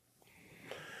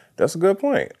 That's a good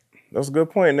point. That's a good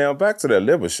point. Now, back to that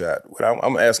liver shot.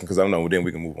 I'm asking because I don't know, then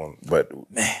we can move on. But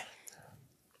man,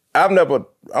 I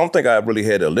don't think I really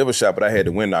had a liver shot, but I had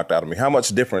the wind knocked out of me. How much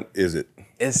different is it?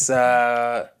 It's,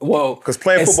 because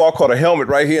playing football caught a helmet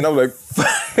right here, and I was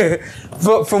like...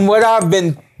 From what I've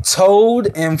been told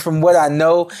and from what I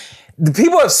know, the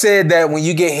people have said that when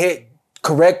you get hit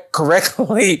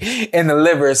correctly in the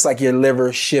liver, it's like your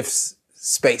liver shifts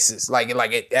spaces. Like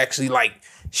it actually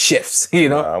shifts, you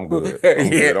know? Nah, I'm good.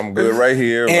 I'm good right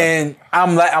here. And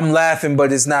I'm laughing,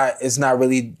 but it's not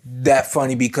really that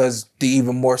funny because the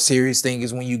even more serious thing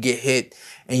is when you get hit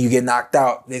and you get knocked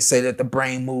out, they say that the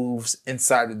brain moves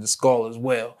inside of the skull as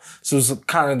well. So it's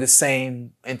kind of the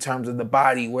same in terms of the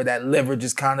body where that liver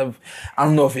just kind of, I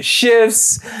don't know if it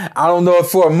shifts. I don't know if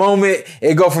for a moment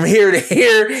it go from here to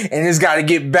here and it's got to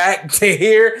get back to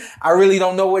here. I really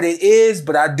don't know what it is,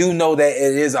 but I do know that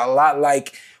it is a lot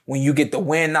like when you get the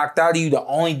wind knocked out of you, the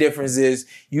only difference is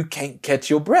you can't catch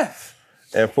your breath.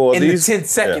 And for in these, the 10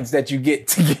 seconds that you get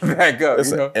to get back up.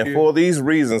 Listen, you know? And for these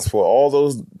reasons, for all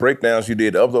those breakdowns you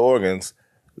did of the organs,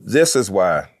 this is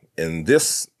why in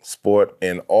this sport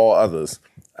and all others,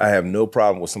 I have no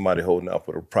problem with somebody holding out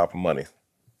for the proper money.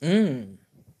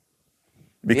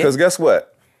 Because guess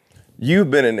what?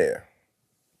 You've been in there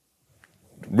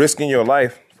risking your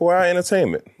life for our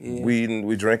entertainment. Yeah. We eating,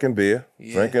 we drinking beer,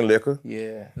 drinking liquor.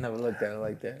 Yeah, never looked at it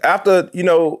like that. After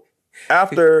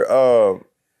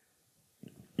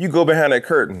you go behind that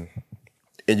curtain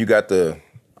and you got the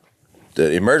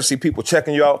emergency people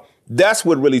checking you out, that's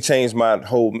what really changed my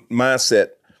whole mindset.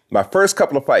 My first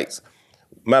couple of fights.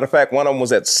 Matter of fact, one of them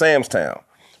was at Sam's Town.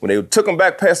 When they took them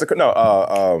back past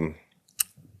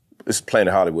it's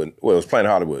Planet Hollywood. Well, it was Planet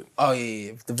Hollywood. Oh,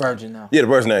 yeah. The Virgin now. Yeah, the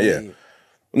Virgin now, yeah.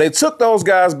 When they took those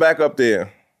guys back up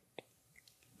there,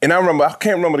 and I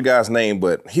can't remember the guy's name,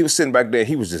 but he was sitting back there,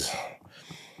 he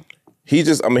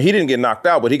didn't get knocked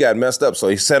out, but he got messed up. So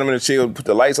he set him in the chair, put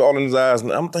the lights all in his eyes.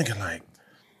 And I'm thinking like,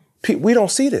 we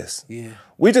don't see this. Yeah.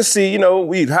 We just see,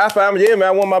 we high five, yeah, man,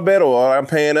 I want my bet, or I'm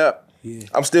paying up. Yeah.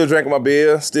 I'm still drinking my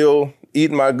beer, still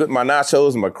eating my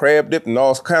nachos and my crab dip and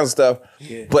all kinds of stuff.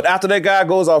 Yeah. But after that guy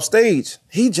goes off stage,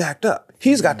 he jacked up.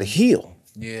 He's got to heal.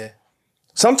 Yeah.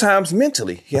 Sometimes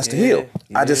mentally, he has to heal.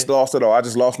 Yeah. I just lost it all. I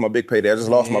just lost my big payday. I just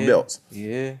lost my belts.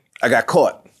 Yeah. I got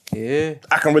caught. Yeah.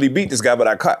 I can really beat this guy, but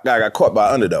I got caught by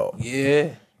an underdog. Yeah.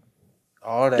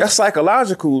 All that. That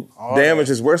psychological damage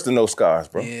is worse than those scars,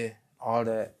 bro. Yeah. All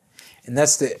that. And I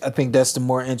think that's the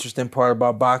more interesting part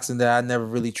about boxing that I never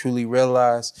really truly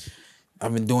realized.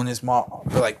 I've been doing this for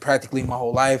practically my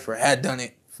whole life, or had done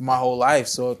it for my whole life.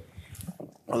 So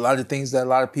a lot of things that a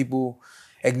lot of people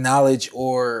acknowledge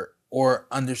or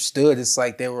understood, it's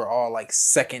like they were all like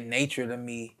second nature to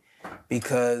me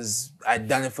because I'd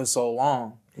done it for so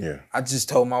long. Yeah. I just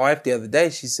told my wife the other day,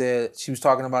 she said, she was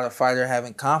talking about a fighter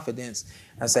having confidence.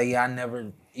 I said, yeah, I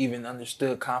never even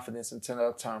understood confidence until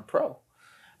I turned pro.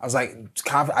 I was like,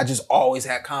 I just always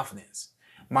had confidence.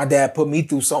 My dad put me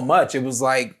through so much. It was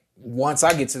like, once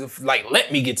I get to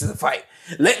let me get to the fight.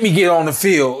 Let me get on the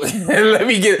field. Let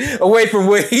me get away from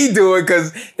what he doing,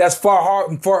 because that's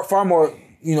far more,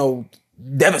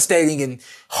 devastating and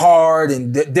hard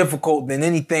and difficult than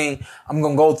anything I'm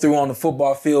going to go through on the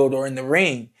football field or in the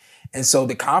ring. And so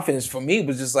the confidence for me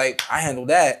was just like, I handle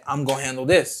that. I'm going to handle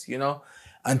this,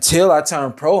 until I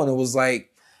turned pro. And it was like,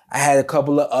 I had a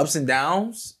couple of ups and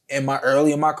downs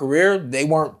early in my career. They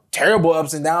weren't terrible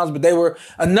ups and downs, but they were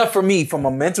enough for me from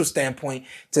a mental standpoint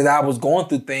that I was going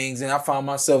through things, and I found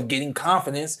myself getting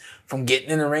confidence from getting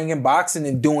in the ring and boxing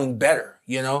and doing better,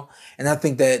 And I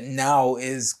think that now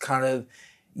is kind of,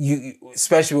 you,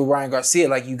 especially with Ryan Garcia,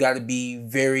 like you got to be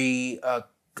very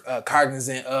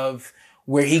cognizant of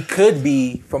where he could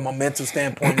be from a mental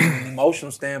standpoint and an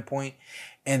emotional standpoint.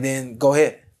 And then go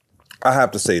ahead. I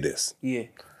have to say this. Yeah.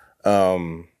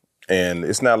 And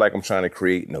it's not like I'm trying to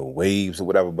create no waves or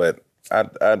whatever, but I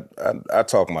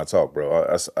talk my talk,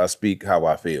 bro. I speak how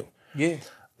I feel. Yeah.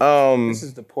 This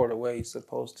is the PorterWay you're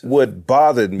supposed to. What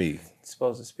bothered me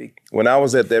supposed to speak when I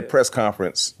was at that press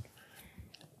conference,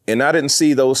 and I didn't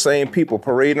see those same people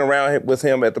parading around with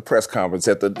him at the press conference,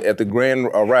 at the grand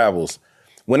arrivals.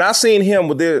 When I seen him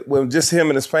with just him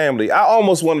and his family, I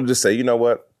almost wanted to say, you know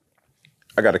what?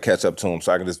 I got to catch up to him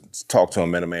so I can just talk to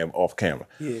him man to man off camera.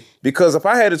 Yeah. Because if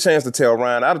I had a chance to tell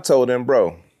Ryan, I'd have told him,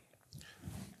 bro,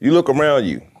 you look around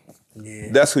you. Yeah.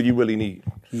 That's who you really need.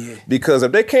 Yeah. Because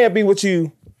if they can't be with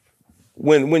you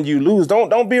when you lose,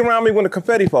 don't be around me when the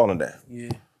confetti falling down. Yeah.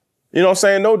 You know what I'm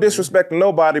saying? No disrespect to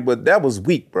nobody, but that was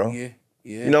weak, bro. Yeah.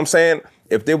 Yeah. You know what I'm saying?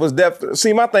 If there was death,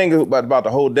 see, my thing about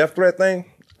the whole death threat thing,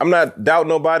 I'm not doubting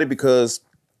nobody, because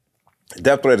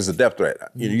death threat is a death threat.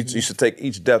 You should take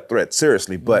each death threat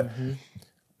seriously. But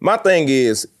my thing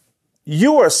is,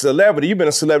 you are a celebrity. You've been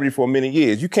a celebrity for many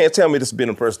years. You can't tell me this has been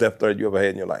the first death threat you ever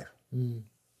had in your life. You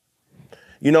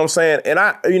know what I'm saying? And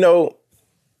I ain't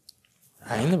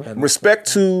never had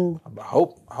respect to. I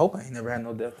hope I ain't never had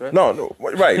no death threat. No,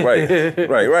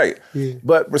 right. Yeah.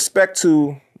 But respect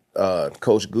to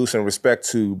Coach Goose and respect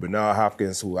to Bernard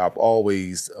Hopkins, who I've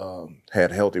always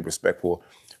had healthy respect for.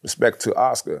 Respect to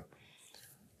Oscar.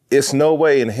 It's no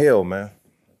way in hell, man,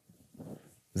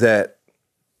 that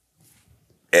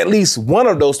at least one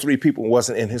of those three people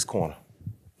wasn't in his corner.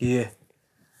 Yeah.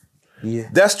 Yeah.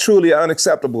 That's truly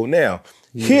unacceptable. Now,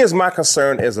 here's my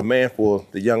concern as a man for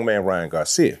the young man, Ryan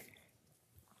Garcia.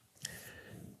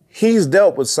 He's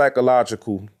dealt with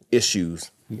psychological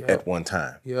issues at one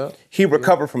time. Yeah. He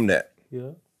recovered from that.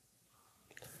 Yeah.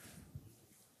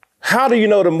 How do you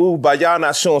know the move by y'all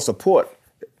not showing support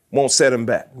won't set him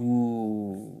back?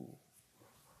 Ooh.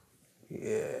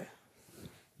 Yeah.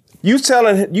 You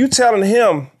telling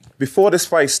him before this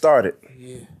fight started,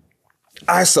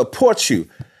 I support you.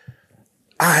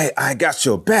 I got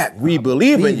your back. We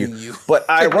believe in you. But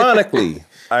ironically,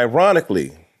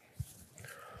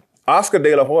 Oscar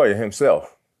De La Hoya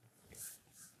himself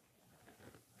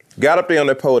got up there on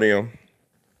the podium,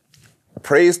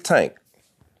 praised Tank,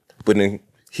 but then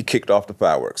he kicked off the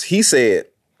fireworks. He said,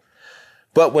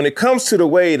 but when it comes to the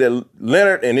way that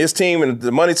Leonard and his team and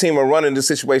the money team are running this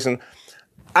situation,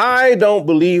 I don't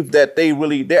believe that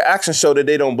their actions show that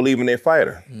they don't believe in their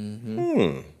fighter.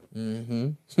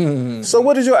 So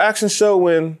what did your actions show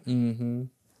when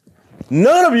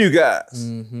none of you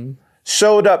guys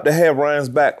showed up to have Ryan's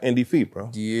back in defeat,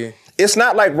 bro? Yeah. It's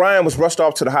not like Ryan was rushed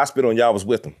off to the hospital and y'all was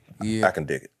with him. Yeah. I can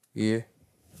dig it. Yeah.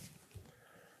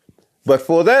 But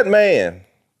for that man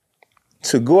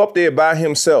to go up there by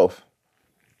himself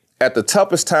at the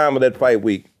toughest time of that fight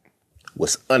week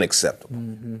was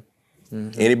unacceptable.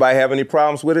 Anybody have any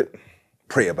problems with it?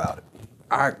 Pray about it.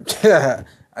 I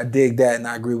dig that, and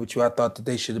I agree with you. I thought that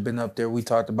they should have been up there. We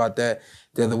talked about that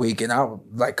the other week, and I was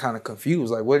like kind of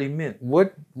confused. Like, what do you mean?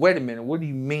 Wait a minute. What do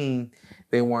you mean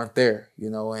they weren't there?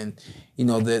 And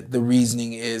the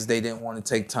reasoning is they didn't want to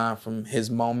take time from his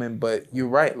moment. But you're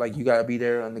right. Like, you got to be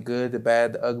there on the good, the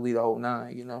bad, the ugly, the whole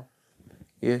nine.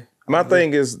 Yeah. My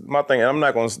thing, and I'm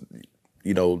not going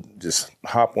to, just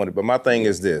hop on it, but my thing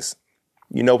is this.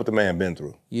 You know what the man been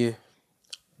through. Yeah.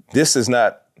 This is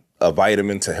not a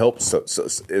vitamin to help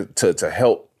to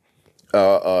help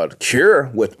cure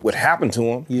what happened to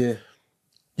him. Yeah.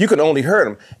 You can only hurt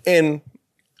him. And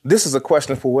this is a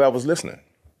question for whoever's listening.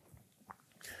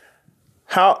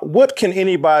 What can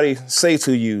anybody say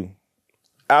to you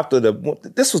after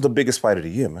this was the biggest fight of the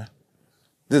year, man.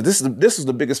 This is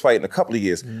the biggest fight in a couple of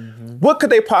years. Mm-hmm. What could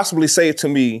they possibly say to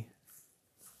me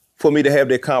for me to have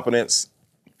their confidence,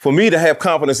 for me to have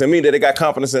confidence in me, that they got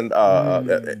confidence in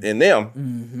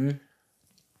them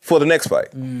for the next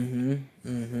fight? Mm-hmm.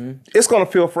 Mm-hmm. It's going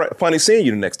to feel funny seeing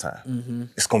you the next time. Mm-hmm.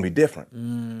 It's going to be different.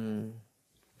 Mm.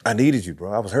 I needed you,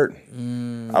 bro. I was hurting.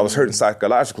 Mm. I was hurting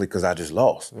psychologically because I just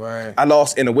lost. Right. I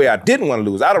lost in a way I didn't want to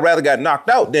lose. I'd have rather got knocked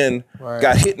out than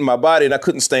got hit in my body and I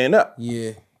couldn't stand up.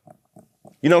 Yeah.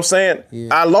 You know what I'm saying? Yeah.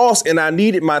 I lost and I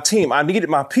needed my team. I needed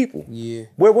my people. Yeah.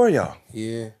 Where were y'all?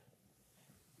 Yeah.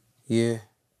 Yeah.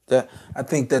 I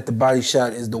think that the body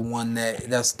shot is the one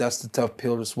that's the tough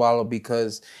pill to swallow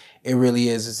because it really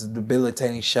is. It's a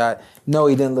debilitating shot. No,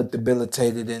 he didn't look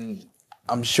debilitated, and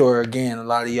I'm sure, again, a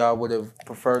lot of y'all would have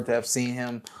preferred to have seen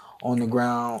him on the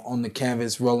ground, on the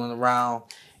canvas, rolling around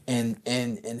and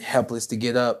helpless to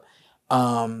get up.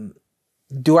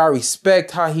 Do I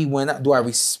respect how he went out?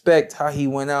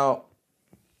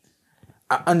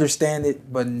 I understand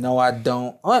it, but no, I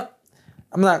don't.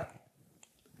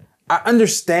 I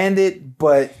understand it,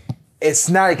 but it's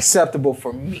not acceptable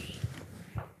for me.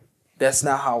 That's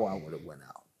not how I would have went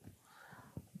out.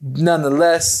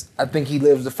 Nonetheless, I think he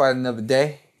lives to fight another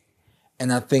day.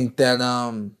 And I think that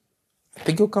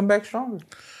he'll come back stronger.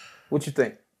 What you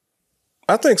think?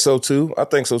 I think so too.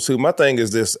 My thing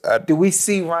is this. Do we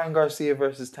see Ryan Garcia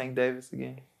versus Tank Davis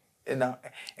again? I'm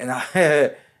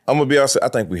gonna be honest, I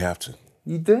think we have to.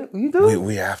 You do?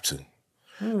 We have to.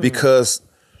 Because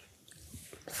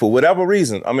for whatever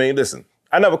reason, I mean, listen,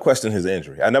 I never questioned his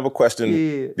injury. I never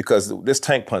questioned because this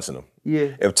Tank punching him.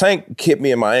 Yeah. If Tank hit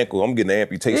me in my ankle, I'm getting an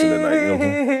amputation tonight. You know what I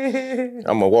mean?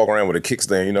 I'm gonna walk around with a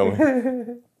kickstand. You know what I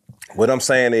mean? What I'm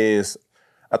saying is,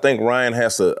 I think Ryan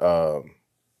has the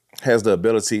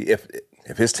ability, if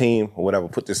his team or whatever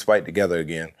put this fight together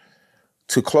again,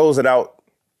 to close it out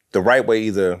the right way,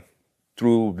 either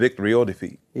through victory or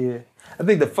defeat. Yeah. I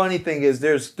think the funny thing is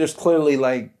there's clearly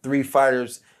like 3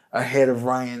 fighters ahead of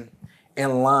Ryan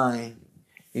in line.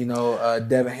 You know,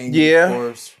 Devin Haney, of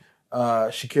course.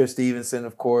 Shakur Stevenson,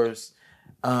 of course.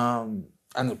 I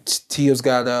know Tio's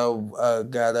got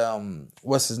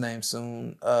what's his name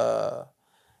soon? What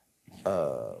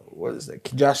is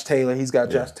that? Josh Taylor. He's got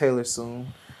Josh Taylor soon.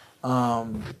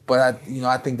 But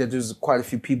I think that there's quite a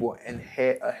few people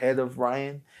ahead of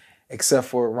Ryan, except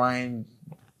for Ryan,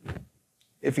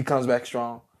 if he comes back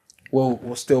strong,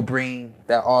 will still bring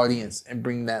that audience and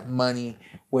bring that money,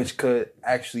 which could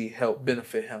actually help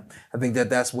benefit him. I think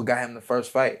that's what got him the first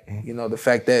fight. You know, the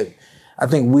fact that I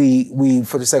think we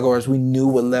for the sake of ours, we knew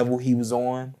what level he was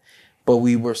on, but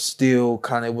we were still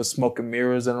kind of with smoke and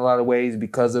mirrors in a lot of ways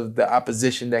because of the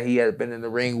opposition that he had been in the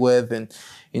ring with, and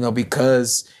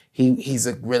because he's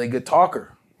a really good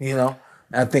talker. And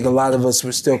I think a lot of us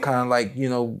were still kind of like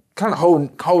kind of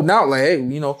holding out like, hey,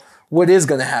 what is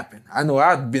going to happen? I know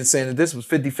I've been saying that this was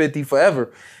 50-50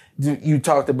 forever. You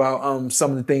talked about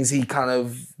some of the things you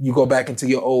go back into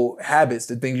your old habits,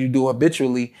 the things you do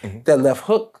habitually. Mm-hmm. That left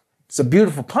hook, it's a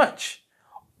beautiful punch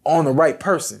on the right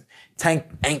person. Tank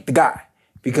ain't the guy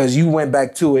because you went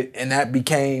back to it and that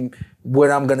became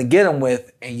what I'm going to get him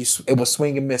with, and it was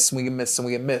swing and miss.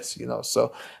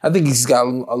 So I think he's got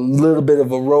a little bit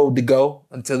of a road to go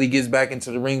until he gets back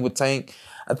into the ring with Tank.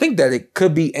 I think that it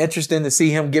could be interesting to see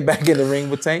him get back in the ring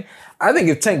with Tank. I think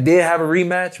if Tank did have a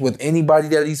rematch with anybody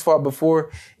that he's fought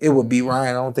before, it would be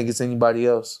Ryan. I don't think it's anybody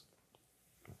else.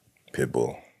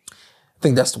 Pitbull. I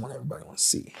think that's the one everybody wants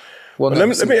to see. Well,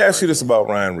 let me ask you this about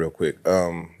Ryan real quick.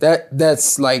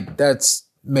 That's Mayweather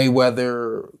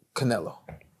Canelo.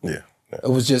 Yeah. It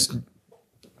was just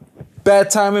bad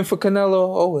timing for Canelo.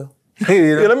 Oh well.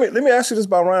 Let me ask you this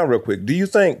about Ryan real quick. Do you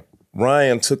think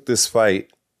Ryan took this fight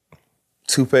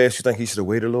too fast? You think he should have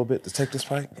waited a little bit to take this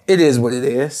fight? It is what it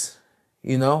is.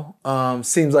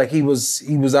 Seems like he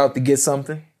was out to get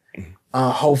something.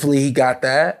 Hopefully he got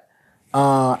that.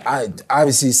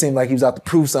 Obviously it seemed like he was out to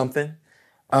prove something.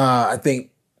 I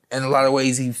think in a lot of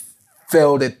ways he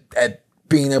failed at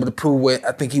being able to prove what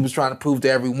I think he was trying to prove to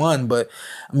everyone. But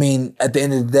I mean, at the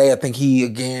end of the day, I think he,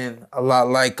 again, a lot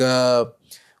like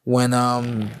when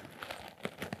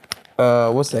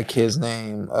what's that kid's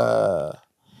name?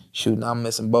 Shoot, I'm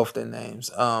missing both their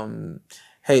names.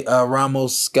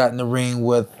 Ramos got in the ring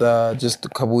with just a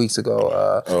couple weeks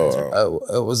ago.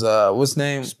 It was what's his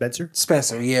name? Spencer.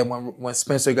 Yeah, when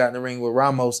Spencer got in the ring with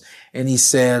Ramos, and he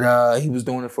said he was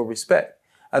doing it for respect.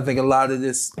 I think a lot of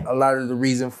the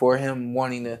reason for him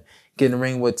wanting to get in the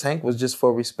ring with Tank was just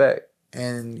for respect.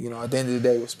 And at the end of the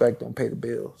day, respect don't pay the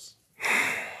bills.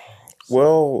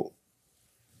 Well,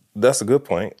 That's a good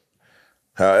point.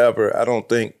 However, I don't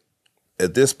think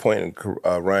at this point in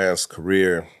Ryan's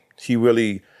career, he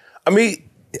really,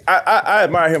 I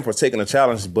admire him for taking a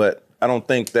challenge, but I don't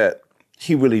think that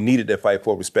he really needed that fight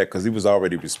for respect because he was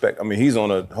already respect. I mean, he's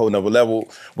on a whole nother level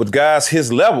with guys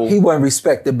his level. He wasn't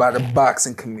respected by the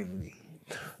boxing community.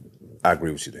 I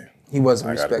agree with you there. He wasn't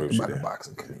respected by the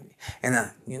boxing community. And,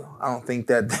 I don't think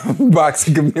that the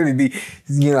boxing community,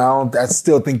 I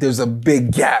still think there's a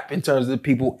big gap in terms of the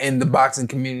people in the boxing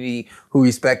community who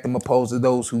respect him opposed to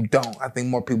those who don't. I think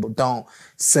more people don't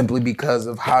simply because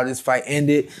of how this fight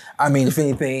ended. I mean, if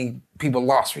anything, people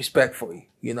lost respect for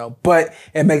you, But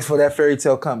it makes for that fairy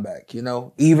tale comeback,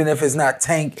 Even if it's not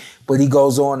Tank, but he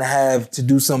goes on to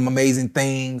do some amazing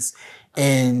things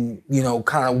and,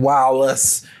 kind of wow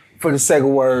us for the sake of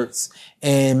words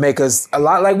and make us a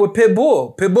lot like with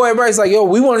Pitbull. Pitbull, everybody's like, yo,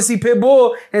 we want to see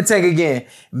Pitbull and Tank again.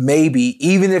 Maybe,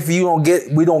 even if we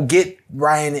don't get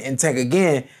Ryan and Tank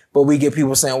again, but we get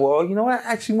people saying, well, you know what?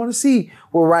 I actually want to see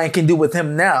what Ryan can do with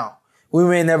him now. We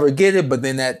may never get it, but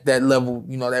then that level,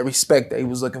 that respect that he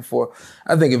was looking for,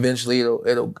 I think eventually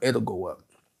it'll go up.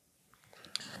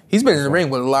 He's been in the ring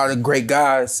with a lot of great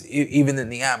guys, even in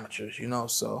the amateurs,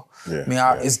 So,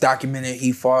 it's documented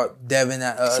he fought Devin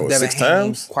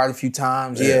Haney quite a few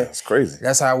times. Yeah, it's crazy.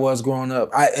 That's how I was growing up.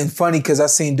 And funny because I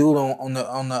seen dude on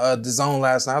the Zone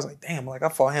last night. I was like, damn, I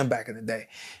fought him back in the day,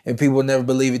 and people would never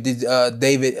believe it.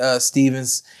 David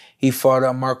Stevenson, he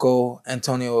fought Marco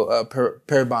Antonio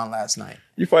Peribon last night.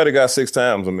 You fight a guy 6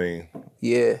 times.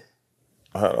 Yeah.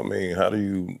 How do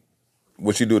you?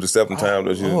 What you do the 7th time?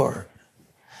 Does you? Lord.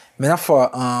 Man, I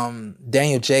fought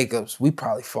Daniel Jacobs. We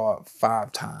probably fought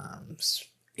 5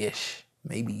 times-ish,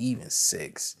 maybe even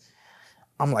 6.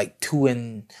 I'm like 2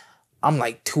 and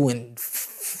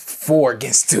 4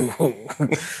 against dude.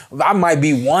 I might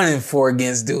be 1 and 4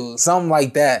 against dude, something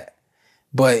like that.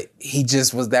 But he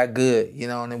just was that good,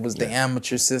 and it was the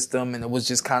amateur system, and it was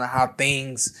just kind of how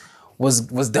things was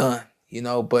done,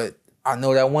 But I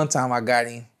know that one time I got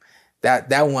him.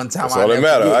 That one time that's all that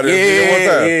matter. I didn't see you one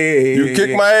time. You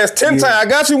kicked my ass 10 times. I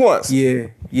got you once.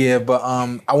 Yeah. But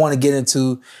I want to get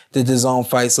into the DAZN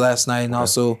fights last night, and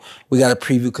also we got to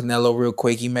preview Canelo real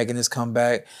quick. He making his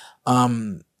comeback.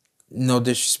 No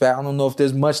disrespect. I don't know if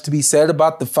there's much to be said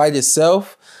about the fight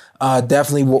itself.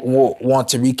 Definitely want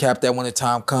to recap that when the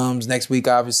time comes next week,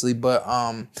 obviously. But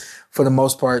for the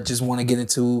most part, just want to get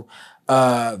into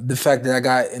the fact that I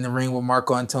got in the ring with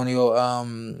Marco Antonio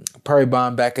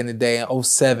Peribon back in the day in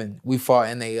 2007. We fought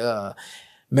in a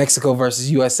Mexico versus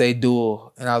USA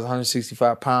duel, and I was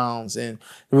 165 pounds. And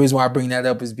the reason why I bring that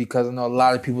up is because I know a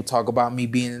lot of people talk about me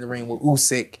being in the ring with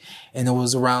Usyk, and it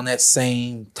was around that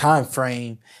same time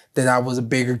frame that I was a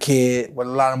bigger kid with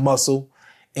a lot of muscle,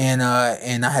 and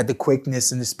I had the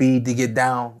quickness and the speed to get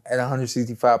down at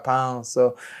 165 pounds.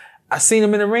 So I seen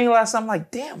him in the ring last night. I'm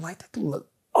like, damn, that dude look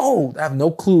old. I have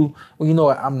no clue. Well, you know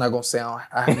what? I'm not going to say I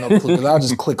have no clue because I'll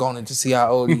just click on it to see how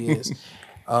old he is.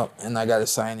 And I got to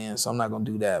sign in, so I'm not going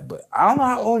to do that. But I don't know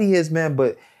how old he is, man,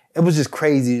 but it was just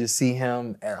crazy to see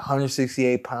him at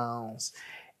 168 pounds.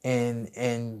 And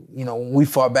when we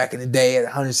fought back in the day at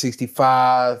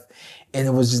 165, and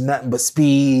it was just nothing but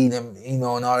speed and, and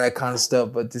all that kind of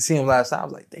stuff. But to see him last night, I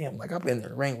was like, damn, I've been in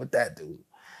the ring with that dude.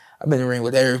 I've been in the ring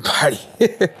with everybody.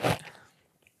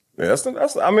 Yeah, it's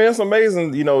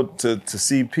amazing, to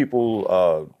see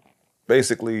people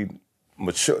basically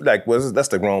mature. Like, that's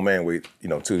the grown man weight,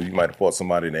 too. You might have fought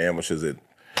somebody in the amateurs at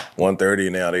 130,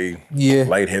 and now they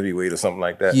light heavyweight or something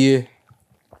like that. Yeah.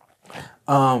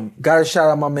 Got to shout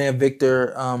out my man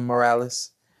Victor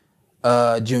Morales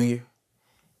Jr.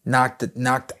 Knocked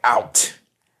out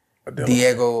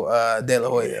Diego De La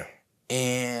Hoya.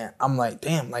 And I'm like,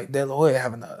 damn, De La Hoya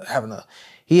having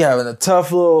a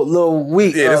tough little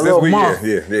week, little month.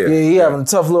 Yeah, he having a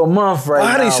tough little month right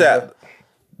now. Body shot.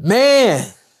 Man.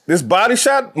 This body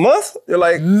shot month? You're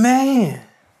like... Man.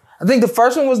 I think the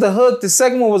first one was the hook. The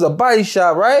second one was a body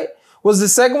shot, right? Was the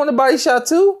second one a body shot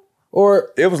too?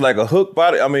 Or... It was like a hook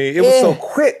body. I mean, it was so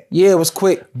quick. Yeah, it was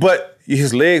quick. But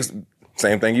his legs,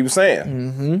 same thing you were saying.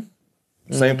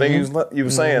 Mm-hmm. Same thing you were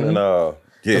saying. And the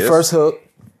first hook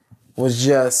was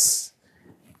just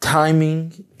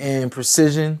timing and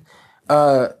precision.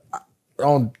 I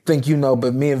don't think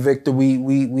but me and Victor,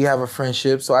 we have a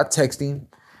friendship. So I text him.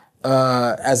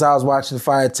 As I was watching the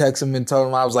fight, I texted him and told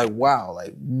him, I was like, wow,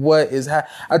 what is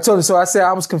happening? I told him, so I said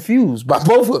I was confused by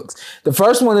both hooks. The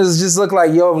first one just looked like,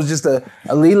 it was just a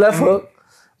lead left hook.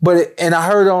 And I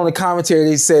heard on the commentary,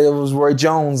 they said it was Roy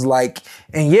Jones, Roy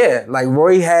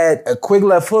had a quick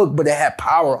left hook, but it had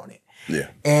power on it. Yeah.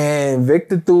 And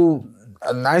Victor threw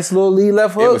a nice little lead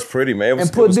left hook. It was pretty, man.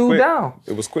 And put dude quick. down.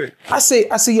 It was quick. I see,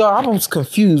 y'all. I was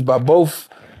confused by both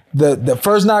the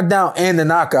first knockdown and the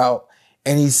knockout.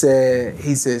 And he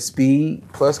said speed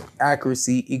plus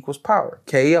accuracy equals power.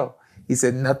 KO. He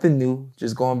said nothing new,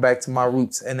 just going back to my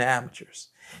roots and the amateurs.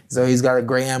 So he's got a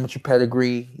great amateur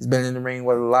pedigree. He's been in the ring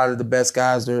with a lot of the best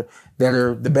guys that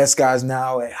are the best guys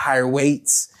now at higher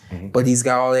weights. Mm-hmm. But he's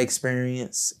got all the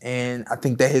experience, and I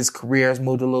think that his career has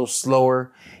moved a little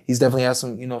slower. He's definitely had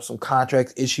some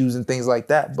contract issues and things like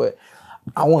that. But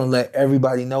I want to let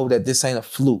everybody know that this ain't a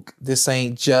fluke. This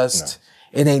ain't just. No.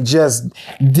 It ain't just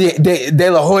De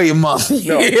La Hoya month.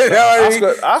 No, you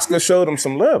know Oscar showed him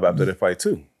some love after the fight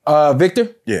too.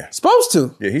 Victor? Yeah. Supposed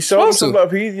to. Yeah, he showed him some love.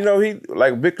 He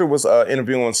like Victor was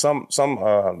interviewing some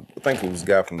I think it was a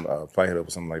guy from Fight Hub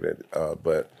or something like that.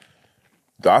 But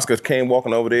the Oscar came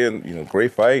walking over there and,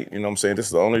 great fight. You know what I'm saying? This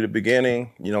is only the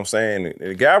beginning. You know what I'm saying? And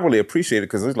the guy really appreciated it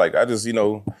because it's like, I just,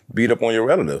 beat up on your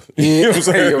relative. Yeah, you know what I'm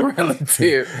saying? Your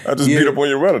relative. I just beat up on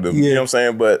your relative. Yeah. You know what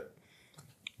I'm saying?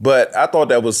 But I thought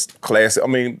that was classic. I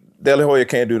mean, De La Hoya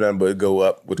can't do nothing but go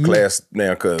up with class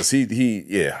now because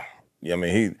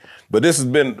but this has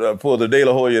been, for the De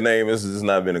La Hoya name, this has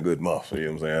not been a good month, you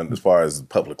know what I'm saying, as far as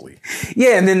publicly.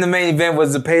 Yeah, and then the main event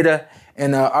was Zepeda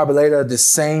and Arboleda, the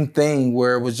same thing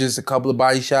where it was just a couple of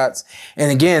body shots.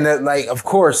 And again, of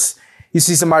course, you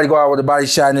see somebody go out with a body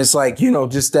shot and it's like,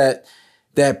 just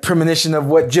that premonition of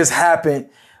what just happened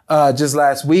just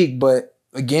last week. But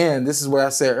again, this is what I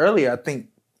said earlier. I think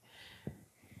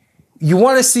you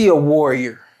want to see a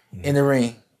warrior in the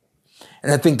ring.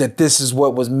 And I think that this is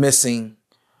what was missing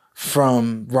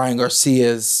from Ryan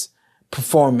Garcia's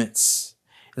performance.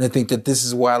 And I think that this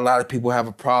is why a lot of people have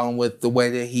a problem with the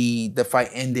way that the fight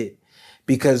ended.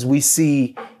 Because we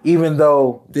see, even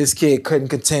though this kid couldn't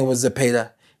contend with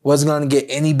Zepeda, wasn't going to get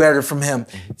any better from him.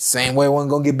 Same way it wasn't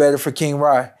going to get better for King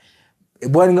Rye. It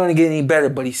wasn't going to get any better,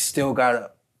 but he still got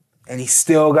up. And he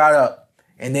still got up.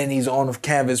 And then he's on the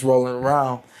canvas rolling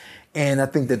around. And I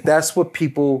think that that's what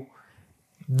people,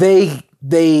 they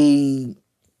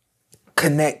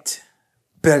connect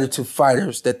better to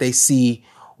fighters that they see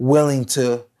willing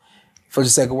to, for the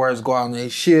sake of words, go out on their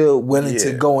shield, willing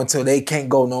to go until they can't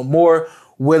go no more,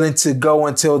 willing to go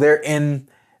until they're in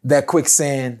that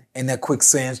quicksand, and that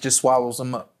quicksand just swallows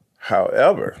them up.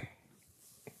 However,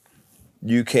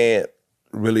 you can't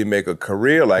really make a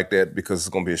career like that because it's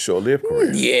going to be a short-lived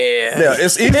career. Yeah. Now,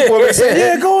 it's easy for me to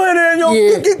say, go in there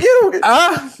and get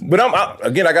him. But I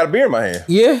got a beer in my hand.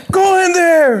 Yeah. Go in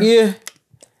there. Yeah.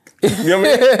 You know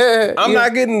what I mean? I'm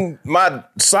not getting my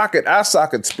eye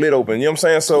socket split open. You know what I'm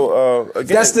saying? So,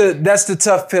 again. That's the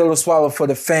tough pill to swallow for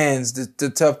the fans. The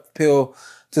tough pill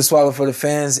to swallow for the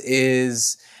fans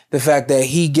is the fact that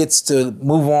he gets to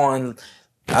move on.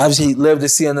 Obviously, live to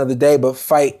see another day, but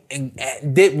fight and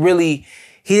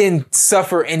he didn't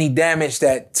suffer any damage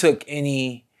that took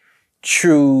any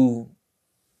true.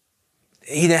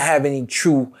 He didn't have any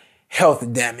true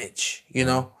health damage,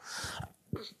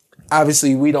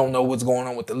 Obviously, we don't know what's going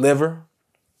on with the liver.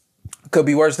 Could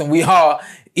be worse than we all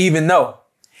even know.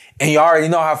 And you already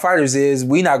know how fighters is.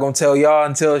 We not going to tell y'all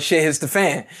until shit hits the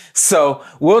fan. So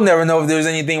we'll never know if there's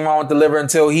anything wrong with the liver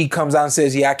until he comes out and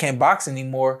says, I can't box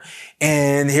anymore.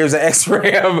 And here's an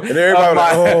x-ray of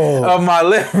my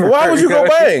liver. Why would you go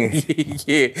bang?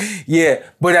 Yeah.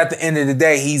 But at the end of the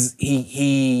day,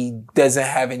 he doesn't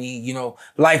have any,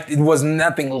 life. It was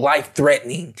nothing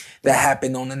life-threatening that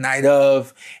happened on the night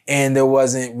of. And there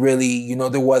wasn't really,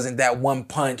 there wasn't that one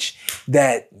punch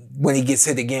that when he gets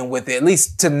hit again with it, at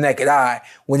least to the naked eye,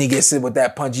 when he gets hit with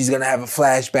that punch, he's going to have a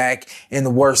flashback and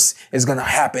the worst is going to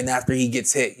happen after he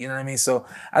gets hit. You know what I mean? So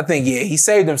I think, he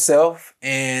saved himself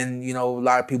and, a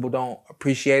lot of people don't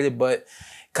appreciate it, but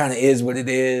kind of is what it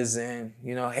is and,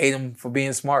 hate him for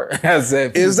being smart.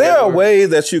 Is there a way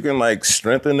that you can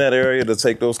strengthen that area to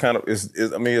take those kind of, or is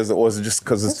it just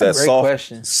because it's that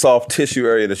soft tissue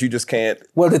area that you just can't?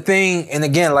 Well, the thing, and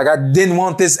again, I didn't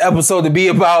want this episode to be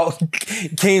about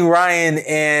King Ryan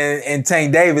and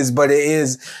Tank Davis, but it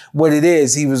is what it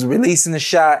is. He was releasing the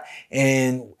shot,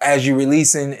 and as you're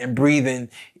releasing and breathing,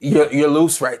 you're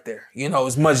loose right there.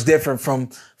 It's much different from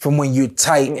when you're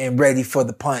tight and ready for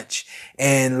the punch.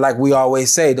 And like we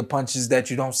always say, the punches that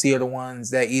you don't see are the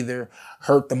ones that either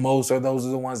hurt the most or those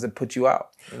are the ones that put you out.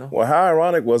 Well, how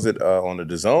ironic was it on the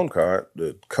DAZN card,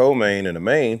 the co-main and the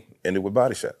main ended with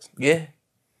body shots? Yeah.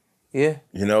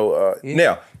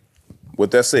 Now,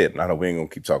 with that said, I know we ain't going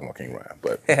to keep talking about King Ryan,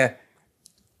 but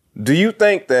do you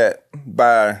think that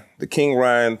by the King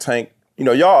Ryan Tank,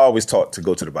 y'all always taught to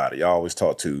go to the body. Y'all always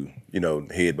taught to,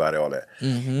 head, body, all that.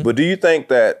 Mm-hmm. But do you think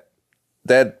that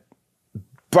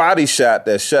body shot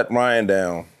that shut Ryan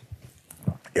down.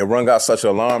 It rung out such an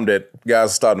alarm that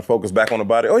guys are starting to focus back on the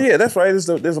body. Oh yeah, that's right.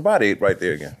 There's a body right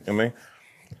there again. You know what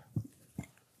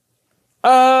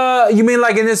I mean? You mean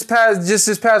like in this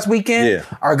past weekend?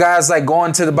 Yeah. Are guys like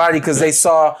going to the body because they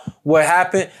saw what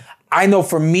happened? I know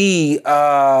for me,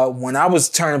 when I was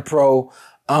turning pro,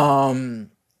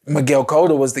 Miguel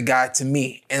Cotto was the guy to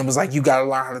me. And it was like, you got to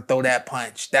learn how to throw that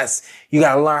punch. You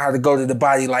got to learn how to go to the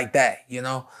body like that, you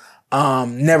know?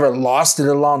 Never lost it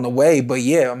along the way, but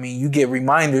yeah, I mean, you get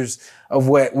reminders of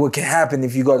what can happen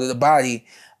if you go to the body.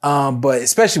 But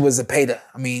especially with Zepeda.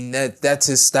 I mean, that's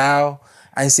his style.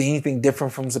 I didn't see anything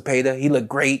different from Zepeda. He looked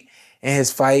great in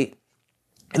his fight.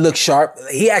 He looked sharp.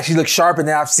 He actually looked sharper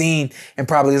than I've seen in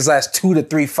probably his last 2 to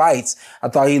 3 fights. I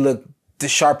thought he looked the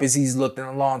sharpest he's looked in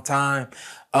a long time.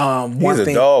 He's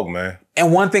a dog, man.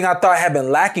 And one thing I thought had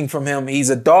been lacking from him, he's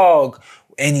a dog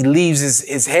and he leaves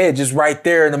his head just right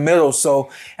there in the middle. So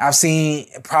I've seen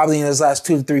probably in his last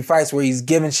 2 to 3 fights where he's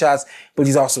giving shots, but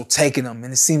he's also taking them.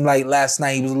 And it seemed like last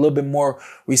night he was a little bit more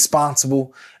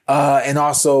responsible. And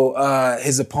also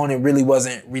his opponent really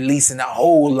wasn't releasing a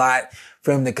whole lot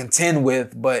for him to contend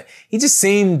with, but he just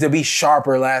seemed to be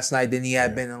sharper last night than he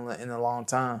had been in a long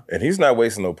time. And he's not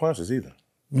wasting no punches either.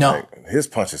 No. Like, his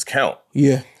punches count.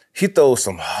 Yeah. He throws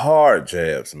some hard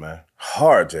jabs, man.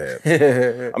 Hard jabs.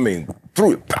 I mean,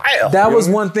 through it. Pow, that was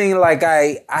one thing like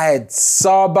I had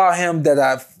saw about him that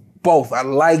I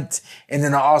liked, and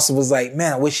then I also was like,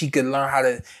 man, I wish he could learn how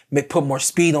to put more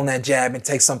speed on that jab and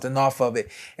take something off of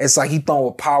it. It's like he throwing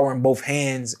with power in both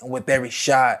hands with every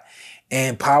shot.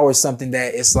 And power is something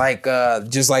that it's like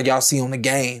just like y'all see on the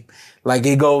game. Like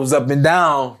it goes up and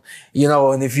down, you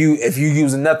know, and if you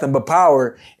using nothing but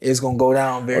power, it's gonna go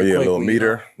down very quickly. A little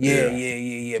meter.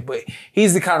 Yeah. But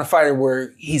he's the kind of fighter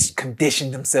where he's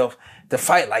conditioned himself to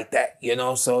fight like that, you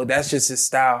know, so that's just his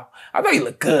style. I thought he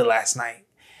looked good last night.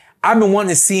 I've been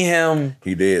wanting to see him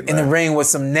in the ring with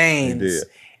some names. He did.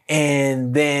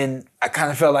 And then I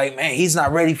kind of felt like, man, he's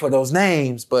not ready for those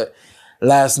names, but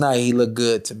last night he looked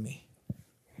good to me.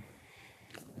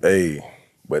 Hey,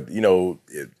 but you know,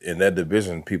 in that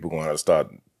division, people going to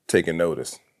start taking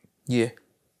notice. Yeah.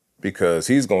 Because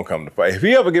he's going to come to fight. If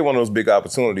he ever get one of those big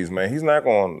opportunities, man, he's not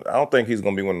going, I don't think he's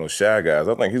going to be one of those shy guys.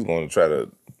 I think he's going to try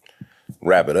to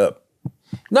wrap it up.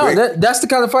 No, that's the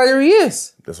kind of fighter he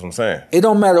is. That's what I'm saying. It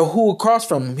don't matter who across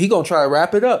from him. He going to try to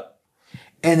wrap it up.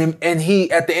 And he,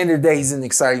 at the end of the day, he's an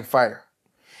exciting fighter.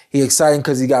 He's exciting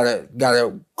because he got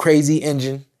a crazy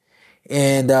engine.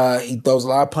 And he throws a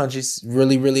lot of punches.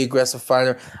 Really, really aggressive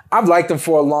fighter. I've liked him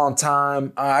for a long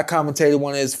time. I commentated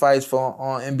one of his fights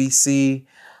on NBC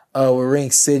with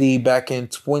Ring City back in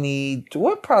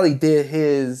probably did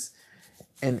his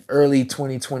in early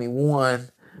 2021.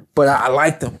 But I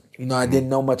liked him. You know, I didn't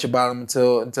know much about him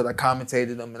until I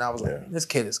commentated him, and I was like, this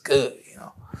kid is good. You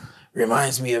know,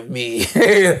 reminds me of me.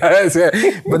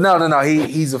 But no,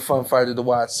 he's a fun fighter to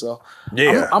watch. So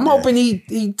I'm hoping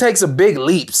he takes a big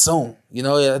leap soon. You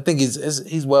know, I think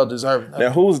he's well deserving.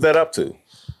 Now, who's that up to?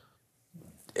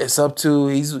 It's up to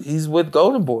he's with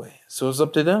Golden Boy, so it's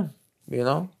up to them. You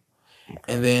know,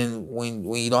 and then when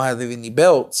you don't have any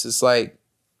belts, it's like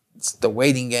it's the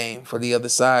waiting game for the other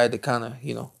side to kind of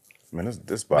Man,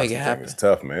 this boxing thing is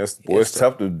tough, man. It's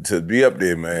tough to be up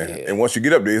there, man. Yeah. And once you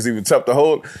get up there, it's even tough to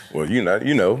hold. Well, you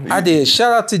know. I did.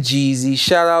 Shout out to Jeezy.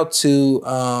 Shout out to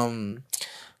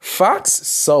Fox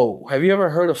Soul. Have you ever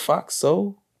heard of Fox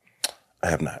Soul? I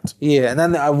have not. Yeah, and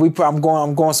then I'm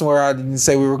going somewhere I didn't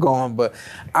say we were going, but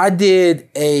I did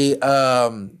a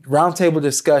roundtable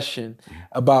discussion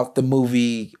about the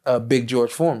movie Big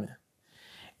George Foreman,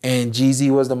 and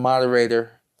Jeezy was the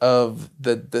moderator of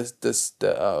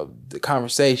the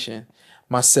conversation.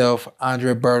 Myself,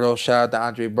 Andre Berto, shout out to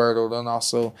Andre Berto, and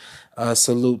also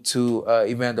salute to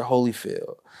Evander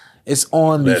Holyfield. It's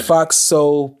on the Fox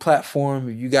Soul platform.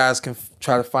 You guys can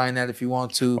try to find that if you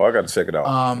want to. Oh, I got to check it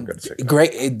out.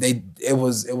 Great. It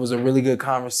was a really good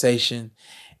conversation,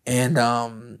 and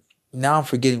now I'm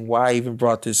forgetting why I even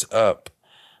brought this up.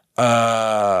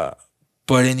 But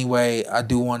anyway, I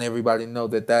do want everybody to know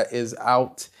that is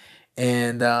out.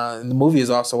 And the movie is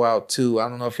also out too. I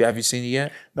don't know if have you seen it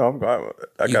yet? No,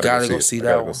 I gotta go see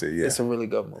that one. It's a really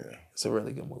good movie. Yeah. It's a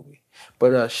really good movie.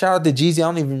 But shout out to Jeezy. I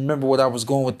don't even remember what I was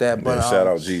going with that. But shout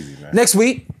out Jeezy, man. Next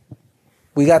week,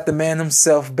 we got the man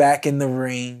himself back in the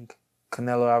ring,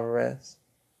 Canelo Alvarez.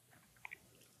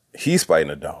 He's fighting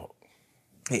a dog.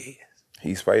 He is.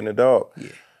 He's fighting a dog.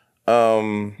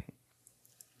 Yeah.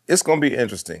 It's gonna be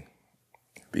interesting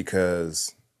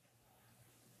because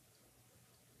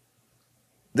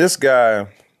this guy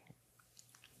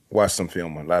watched a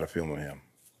lot of film on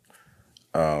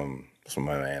him. What's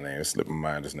my man's name? It's slipping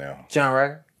my mind just now. John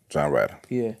Ryder? John Ryder.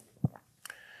 Yeah.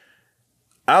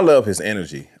 I love his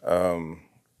energy.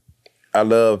 I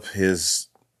love his...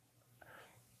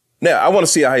 Now, I want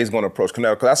to see how he's going to approach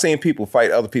Canelo, because I've seen people fight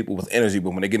other people with energy,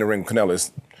 but when they get in the ring with Canelo,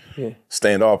 it's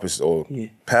standoffish or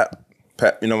pat.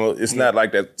 You know, it's not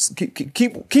like that.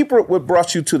 Keep what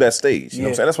brought you to that stage. You know what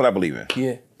I'm saying? That's what I believe in.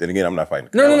 Yeah. Then again, I'm not fighting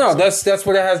Canelo. No. So. That's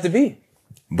what it has to be.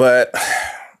 But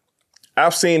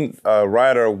I've seen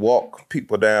Ryder walk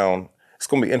people down. It's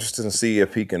going to be interesting to see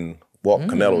if he can walk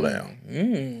Canelo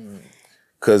down.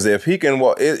 Because if he can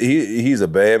walk, he's a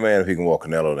bad man if he can walk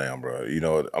Canelo down, bro. You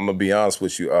know, I'm going to be honest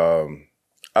with you.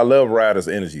 I love Ryder's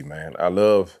energy, man.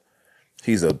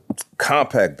 He's a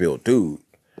compact built dude.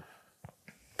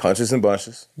 Punches and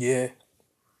bunches. Yeah.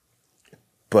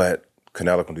 But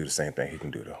Canelo can do the same thing he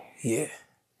can do, though. Yeah.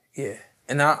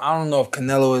 And I don't know if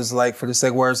Canelo is like, for the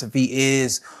sake of words, if he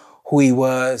is who he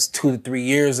was 2 to 3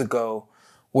 years ago,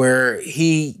 where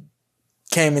he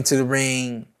came into the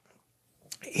ring,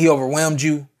 he overwhelmed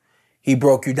you, he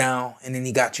broke you down, and then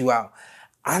he got you out.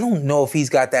 I don't know if he's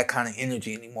got that kind of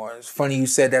energy anymore. It's funny you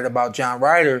said that about John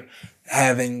Ryder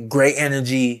having great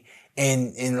energy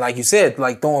and like you said,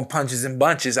 like throwing punches and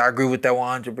bunches. I agree with that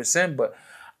 100%. But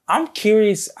I'm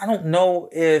curious. I don't know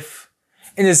if,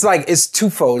 and it's like, it's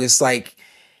twofold. It's like,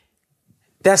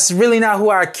 that's really not who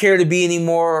I care to be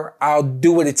anymore. I'll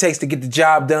do what it takes to get the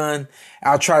job done.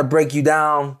 I'll try to break you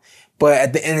down. But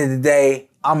at the end of the day,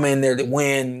 I'm in there to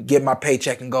win, get my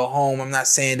paycheck and go home. I'm not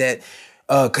saying that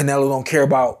Canelo don't care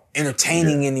about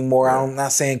entertaining anymore. I'm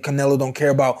not saying Canelo don't care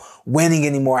about winning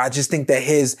anymore. I just think that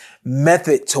his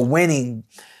method to winning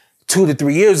 2 to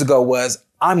 3 years ago was,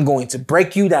 I'm going to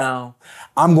break you down,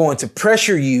 I'm going to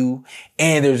pressure you,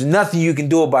 and there's nothing you can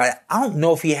do about it. I don't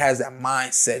know if he has that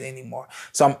mindset anymore.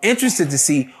 So I'm interested to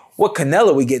see what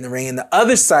Canelo we get in the ring. And the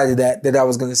other side of that I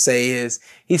was going to say is,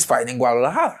 he's fighting in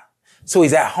Guadalajara. So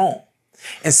he's at home.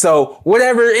 And so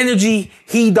whatever energy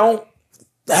he don't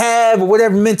have, or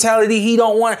whatever mentality he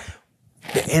don't want,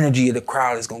 the energy of the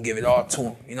crowd is going to give it all to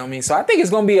him. You know what I mean? So I think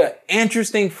it's going to be an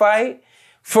interesting fight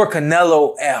for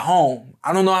Canelo at home.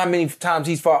 I don't know how many times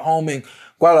he's fought home in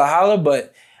Guadalajara,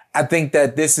 but I think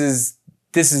that this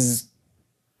is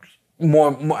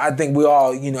more I think we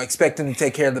all, expect him to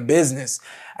take care of the business.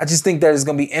 I just think that it's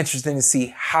going to be interesting to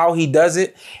see how he does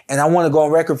it. And I want to go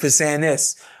on record for saying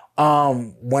this.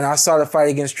 When I saw the fight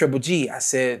against Triple G, I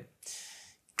said,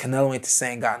 Canelo ain't the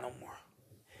same guy no more.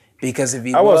 Because if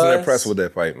he I wasn't impressed with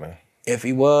that fight, man. If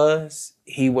he was,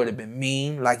 he would have been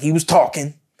mean, like he was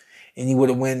talking, and he would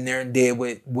have went in there and did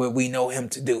what we know him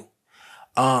to do.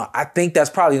 I think that's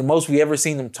probably the most we ever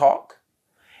seen him talk.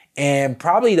 And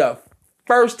probably the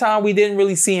first time we didn't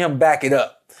really see him back it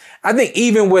up. I think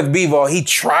even with Bivol, he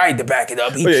tried to back it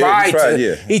up. He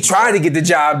tried to get the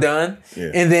job done.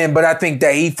 Yeah. And then, but I think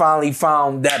that he finally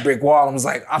found that brick wall and was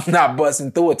like, I'm not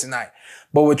busting through it tonight.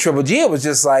 But with Triple G, it was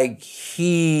just like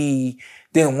he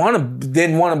didn't want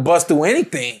to bust through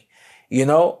anything,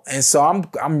 And so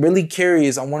I'm really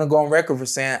curious. I want to go on record for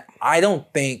saying I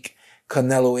don't think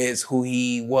Canelo is who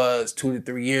he was 2 to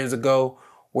 3 years ago,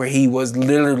 where he was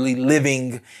literally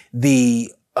living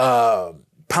the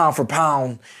pound for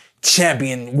pound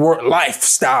champion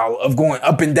lifestyle of going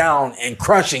up and down and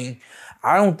crushing.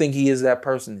 I don't think he is that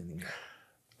person anymore.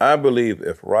 I believe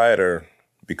if Ryder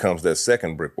becomes that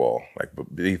second brick wall, like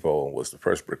Bivol was the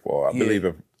first brick wall, I believe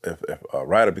if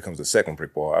Ryder becomes the second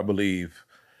brick wall, I believe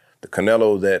the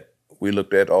Canelo that we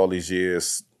looked at all these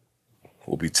years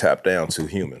will be tapped down to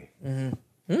human. I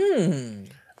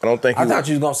don't think I thought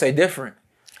you was going to say different.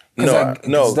 No,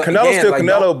 Canelo's still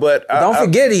Canelo, but don't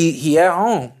forget he at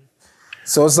home.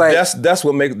 So it's like that's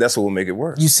what will make it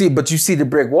worse. You see the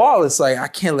brick wall. It's like I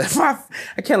can't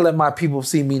let my people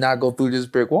see me not go through this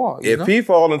brick wall. If he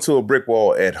fall into a brick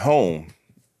wall at home,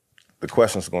 the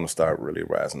questions are going to start really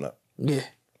rising up. Yeah.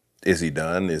 Is he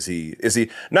done? Is he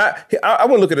not? I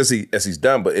wouldn't look at it as he's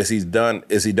done, but is he done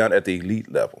at the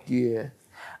elite level? Yeah.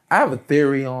 I have a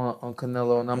theory on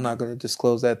Canelo, and I'm not going to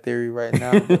disclose that theory right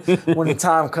now. But when the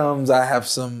time comes, I have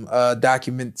some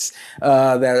documents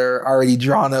that are already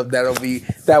drawn up that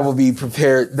will be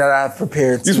prepared. That I've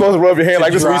prepared. You're supposed to rub your hand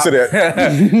like this when you say that.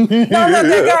 No, I'm not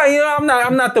that guy.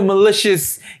 I'm not the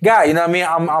malicious guy. You know what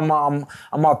I mean?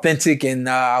 I'm authentic, and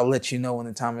I'll let you know when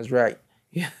the time is right.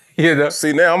 Yeah.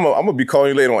 See, now I'm gonna be calling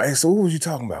you later on. Hey, so what was you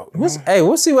talking about?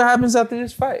 We'll see what happens after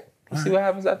this fight. We'll see what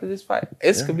happens after this fight.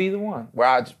 This could be the one where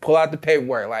I just pull out the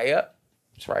paperwork, like, yep,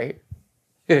 it's right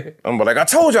here. I'm like, I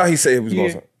told y'all he said he was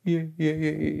going to.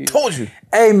 Yeah. Told you.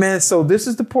 Hey, man, so this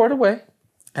is the PorterWay.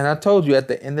 And I told you at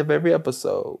the end of every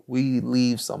episode, we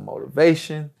leave some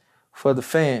motivation for the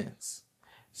fans.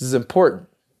 This is important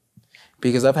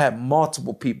because I've had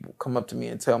multiple people come up to me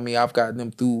and tell me I've gotten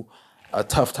them through a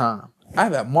tough time.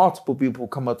 I've had multiple people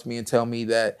come up to me and tell me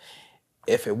that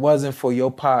if it wasn't for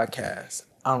your podcast,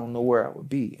 I don't know where I would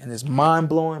be. And it's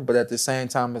mind-blowing, but at the same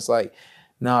time, it's like,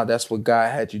 nah, that's what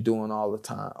God had you doing all the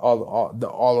time,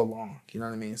 all along. You know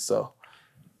what I mean? So,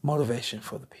 motivation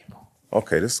for the people.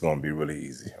 Okay, this is gonna be really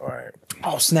easy. All right.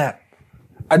 Oh, snap.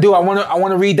 I do. I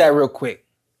wanna read that real quick.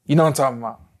 You know what I'm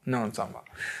talking about.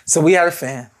 So we had a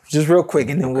fan, just real quick,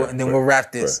 and then we'll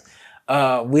wrap this.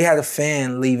 We had a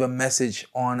fan leave a message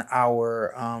on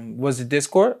our was it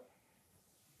Discord?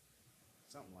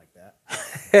 Something like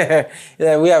that.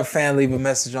 Yeah, we have a fan leave a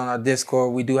message on our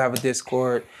Discord. We do have a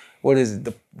Discord. What is it?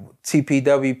 The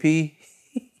TPWP?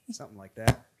 Something like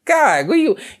that. God,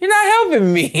 you're not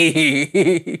helping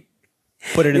me.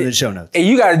 Put it in the show notes. And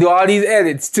you got to do all these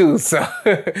edits too. So,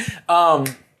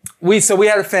 we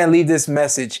had a fan leave this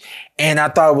message, and I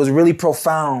thought it was really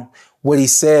profound what he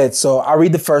said. So I'll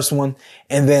read the first one,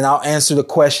 and then I'll answer the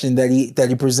question that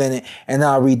he presented, and then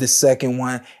I'll read the second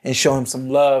one and show him some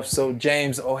love. So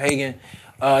James O'Hagan,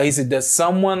 he said, "Does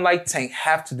someone like Tank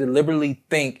have to deliberately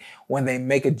think when they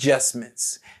make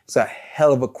adjustments?" It's a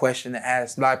hell of a question to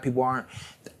ask. A lot of people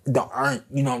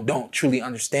don't truly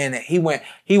understand it. He went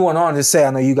on to say,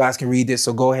 I know you guys can read this,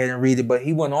 so go ahead and read it, but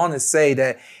he went on to say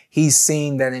that he's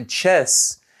seen that in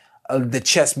chess, the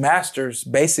chess masters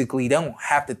basically don't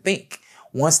have to think.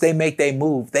 Once they make their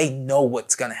move, they know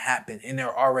what's going to happen, and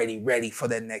they're already ready for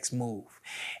that next move.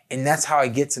 And that's how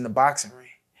it gets in the boxing ring.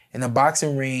 In the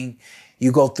boxing ring,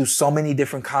 you go through so many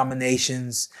different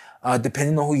combinations,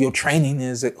 depending on who your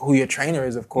trainer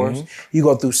is, of course. Mm-hmm. You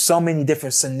go through so many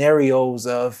different scenarios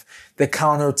of the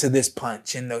counter to this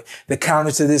punch and the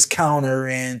counter to this counter,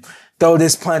 and throw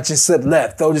this punch and slip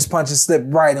left, throw this punch and slip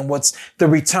right, and what's the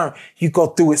return? You go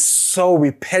through it so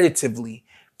repetitively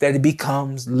that it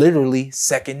becomes literally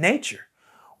second nature.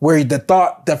 Where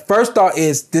the first thought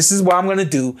is, this is what I'm gonna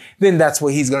do, then that's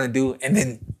what he's gonna do, and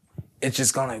then it's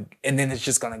just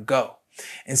gonna go.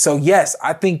 And so, yes,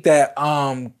 I think that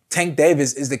Tank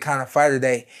Davis is the kind of fighter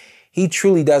that he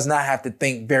truly does not have to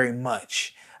think very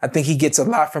much. I think he gets a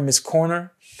lot from his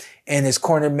corner, and his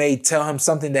corner may tell him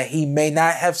something that he may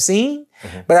not have seen.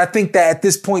 Mm-hmm. But I think that at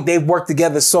this point, they've worked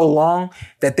together so long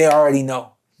that they already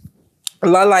know. A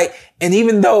lot like, and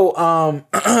even though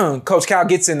Coach Cal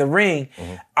gets in the ring,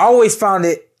 mm-hmm. I always found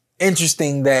it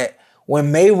interesting that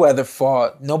when Mayweather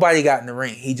fought, nobody got in the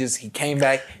ring. He came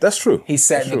back. That's true. He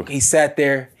sat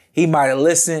there. He might have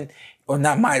listened, or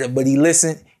not might have, but he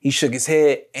listened. He shook his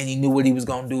head, and he knew what he was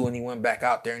going to do, and he went back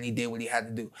out there, and he did what he had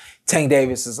to do. Tank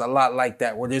Davis is a lot like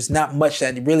that, where there's not much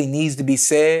that really needs to be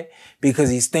said because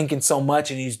he's thinking so much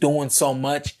and he's doing so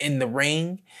much in the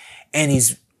ring, and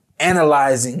he's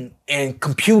analyzing and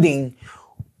computing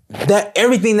that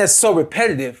everything that's so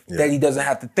repetitive that he doesn't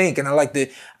have to think. And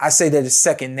I say that it's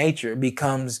second nature. It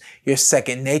becomes your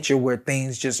second nature where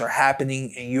things just are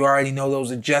happening and you already know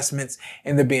those adjustments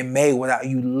and they're being made without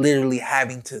you literally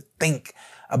having to think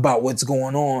about what's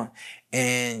going on.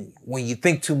 And when you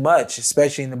think too much,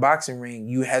 especially in the boxing ring,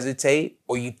 you hesitate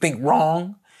or you think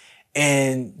wrong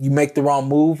and you make the wrong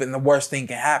move and the worst thing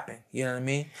can happen. You know what I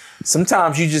mean?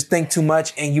 Sometimes you just think too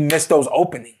much and you miss those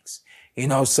openings. You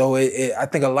know, so I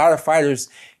think a lot of fighters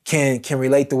can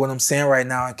relate to what I'm saying right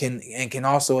now and can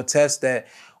also attest that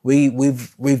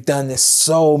we've done this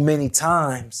so many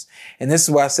times. And this is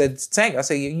why I said to Tank, I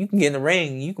said, you can get in the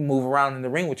ring, you can move around in the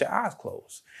ring with your eyes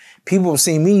closed. People have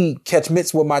seen me catch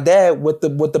mitts with my dad with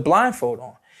the blindfold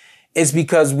on. It's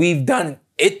because we've done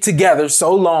it together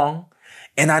so long,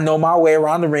 and I know my way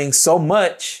around the ring so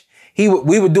much.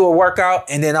 We would do a workout,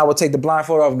 and then I would take the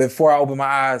blindfold off. Before I open my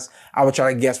eyes, I would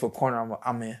try to guess what corner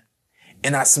I'm in.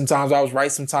 And sometimes I was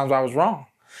right, sometimes I was wrong.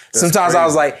 Sometimes crazy.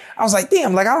 I was like,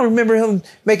 damn, I don't remember him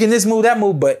making this move, that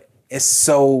move, but it's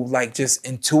so just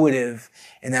intuitive,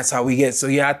 and that's how we get. So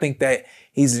yeah, I think that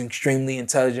he's an extremely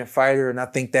intelligent fighter, and I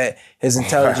think that his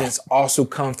intelligence also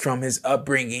comes from his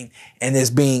upbringing and this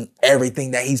being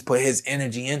everything that he's put his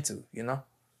energy into, you know?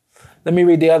 Let me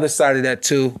read the other side of that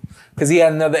too, because he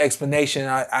had another explanation.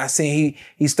 I seen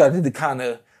he started to kind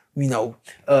of,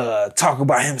 talk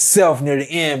about himself near the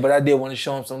end, but I did want to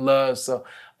show him some love. So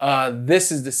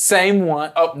this is the same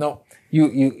one. Oh no,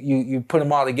 you put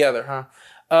them all together,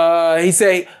 huh? He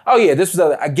said, oh yeah, this was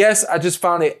other. I guess I just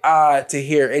found it odd to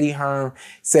hear Eddie Hearn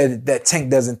said that Tank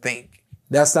doesn't think.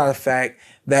 That's not a fact.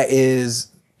 That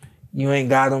is, you ain't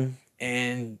got him,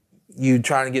 and you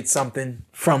trying to get something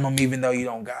from him even though you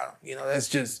don't got him. That's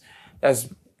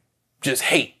just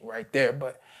hate right there.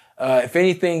 But If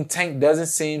anything, Tank doesn't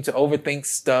seem to overthink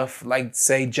stuff like,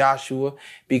 say, Joshua,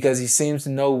 because he seems to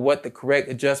know what the correct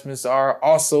adjustments are.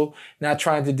 Also, not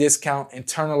trying to discount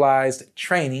internalized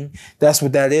training. That's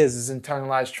what that is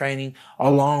internalized training,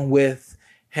 along with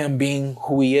him being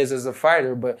who he is as a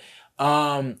fighter. But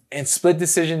and split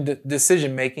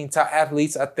decision making, top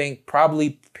athletes, I think,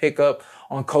 probably pick up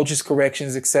on coaches'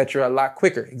 corrections, etc., a lot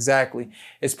quicker. Exactly.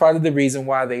 It's part of the reason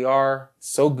why they are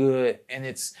so good, and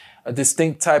it's a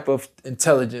distinct type of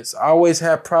intelligence. I always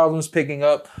have problems picking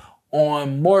up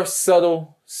on more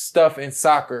subtle stuff in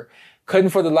soccer. Couldn't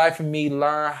for the life of me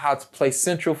learn how to play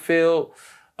midfield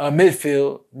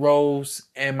roles,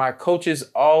 and my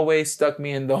coaches always stuck me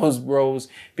in those roles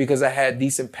because I had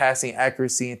decent passing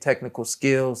accuracy and technical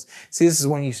skills. See, this is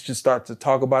when you should start to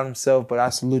talk about himself, but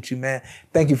I salute you, man.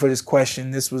 Thank you for this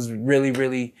question. This was really,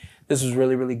 really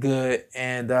good,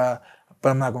 and but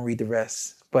I'm not gonna read the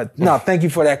rest. But no, thank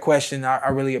you for that question. I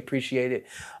really appreciate it.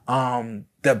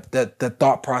 The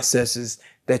thought processes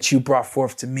that you brought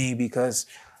forth to me, because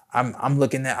I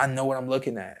know what I'm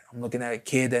looking at. I'm looking at a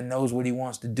kid that knows what he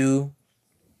wants to do.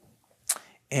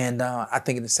 And I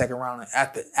think in the second round,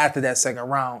 after that second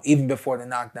round, even before the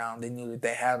knockdown, they knew that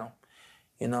they had him.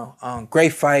 You know,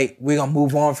 great fight. We're going to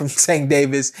move on from Tank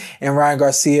Davis and Ryan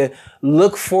Garcia.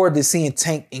 Look forward to seeing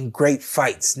Tank in great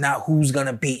fights, not who's going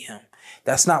to beat him.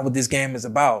 That's not what this game is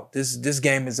about. This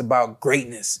game is about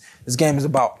greatness. This game is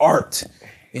about art.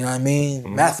 You know what I mean?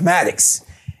 Mm-hmm. Mathematics.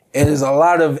 It is a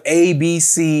lot of A, B,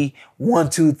 C, 1,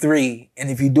 2, 3.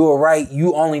 And if you do it right,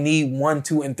 you only need 1,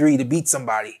 2, and 3 to beat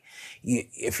somebody.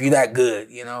 If you're that good,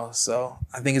 you know. So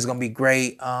I think it's going to be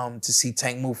great to see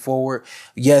Tank move forward.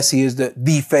 Yes, he is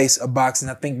the face of boxing.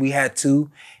 I think we had 2,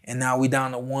 and now we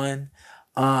down to 1.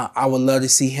 I would love to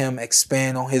see him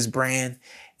expand on his brand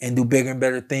and do bigger and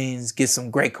better things, get some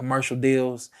great commercial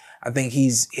deals. I think he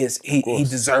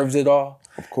deserves it all.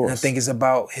 Of course. And I think it's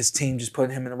about his team just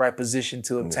putting him in the right position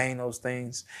to obtain those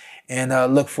things. And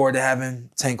look forward to having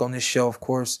Tank on this show, of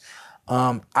course.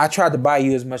 I tried to buy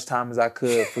you as much time as I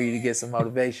could for you to get some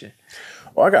motivation.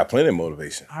 Well, I got plenty of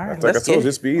motivation. All right, like I told you,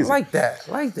 it's be easy. I like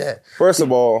that. First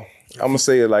of all, I'm going to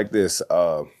say it like this.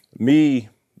 Me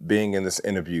being in this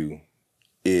interview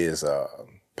is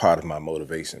part of my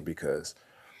motivation because,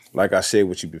 like I shared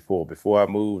with you before I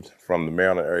moved from the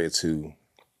Maryland area to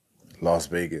Las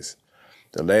Vegas,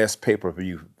 the last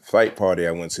pay-per-view fight party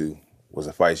I went to was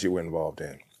a fight you were involved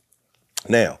in.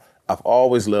 Now, I've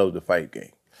always loved the fight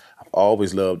game. I've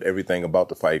always loved everything about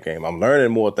the fight game. I'm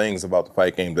learning more things about the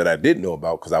fight game that I didn't know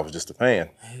about because I was just a fan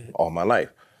all my life.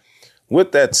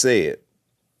 With that said,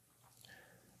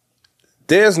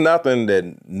 there's nothing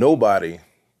that nobody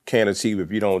can achieve if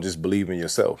you don't just believe in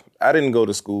yourself. I didn't go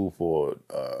to school for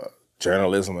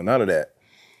journalism or none of that.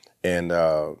 And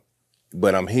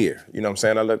but I'm here. You know what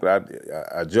I'm saying?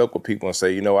 I joke with people and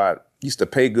say, you know, I used to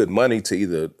pay good money to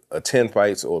either attend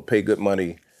fights or pay good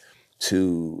money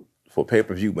for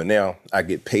pay-per-view, but now I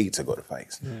get paid to go to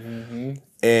fights. Mm-hmm.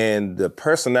 And the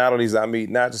personalities I meet,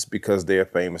 not just because they're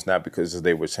famous, not because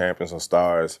they were champions or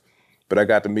stars, but I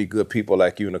got to meet good people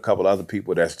like you and a couple other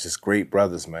people that's just great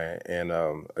brothers, man. And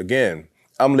again,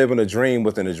 I'm living a dream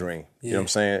within a dream. Yeah. You know what I'm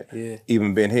saying? Yeah.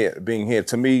 Even being here.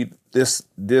 To me, this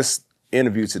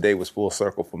interview today was full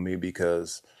circle for me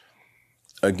because,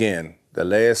 again,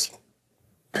 when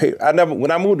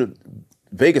I moved to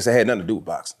Vegas, I had nothing to do with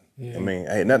boxing. Yeah. I mean,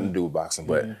 I had nothing to do with boxing,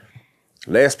 but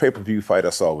last pay-per-view fight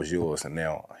I saw was yours, and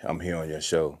now I'm here on your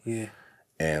show. Yeah.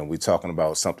 And we're talking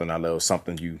about something I love,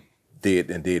 something you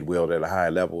did well at a high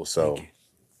level. So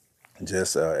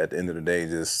just at the end of the day,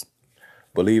 just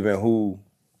believe in who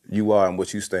you are and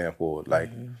what you stand for.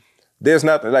 Like, there's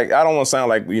nothing, like, I don't want to sound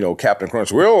like, you know, Captain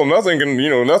Crunch. Well, nothing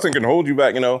can hold you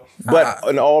back, you know. But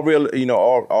in all real, you know,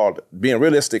 all being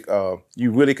realistic,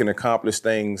 you really can accomplish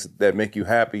things that make you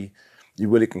happy. You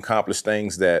really can accomplish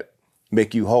things that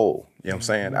make you whole. You know what I'm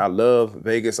saying? I love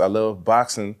Vegas. I love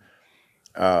boxing.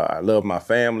 I love my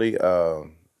family. You know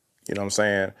what I'm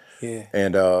saying? Yeah.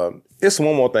 And it's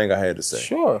one more thing I had to say.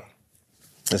 Sure.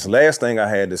 It's the last thing I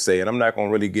had to say, and I'm not going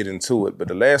to really get into it, but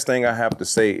the last thing I have to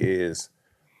say is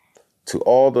to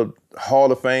all the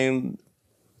Hall of Fame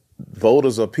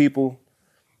voters or people,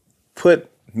 put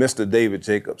Mr. David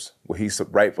Jacobs where he's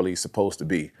rightfully supposed to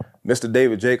be. Mr.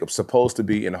 David Jacobs supposed to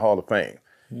be in the Hall of Fame.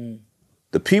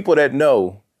 The people that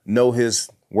know his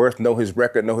worth, know his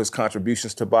record, know his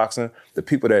contributions to boxing. The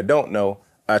people that don't know,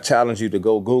 I challenge you to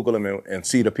go Google him and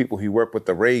see the people he worked with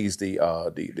to raise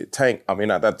the Tank. I mean,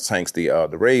 not the Tanks, the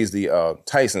raise the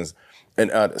Tysons,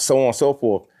 and so on and so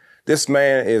forth. This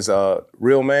man is a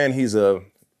real man. He's a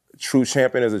true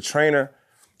champion as a trainer,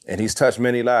 and he's touched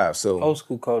many lives. So old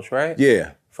school coach, right?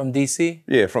 Yeah. From DC?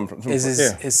 Yeah, from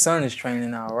His son is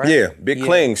training now, right? Yeah, Big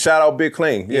Cling. Shout out Big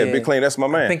Cling. Yeah, Big Cling, that's my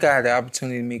man. I think I had the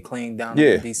opportunity to meet Cling down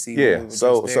in DC. Yeah.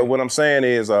 So what I'm saying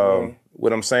is the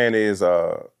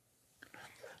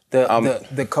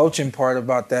coaching part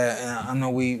about that, and I know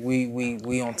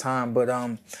we on time, but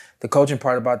the coaching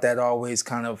part about that always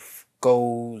kind of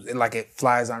goes like it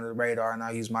flies under the radar. And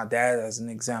I use my dad as an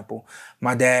example.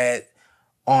 My dad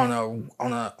on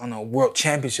a world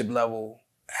championship level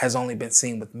has only been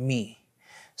seen with me.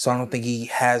 So I don't think he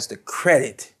has the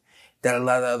credit that a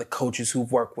lot of other coaches who've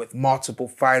worked with multiple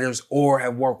fighters or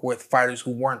have worked with fighters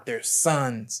who weren't their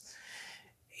sons,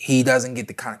 he doesn't get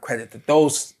the kind of credit that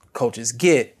those coaches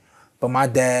get. But my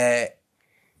dad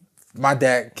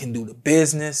can do the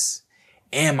business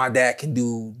and my dad can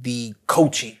do the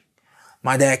coaching.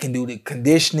 My dad can do the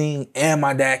conditioning and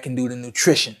my dad can do the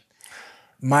nutrition.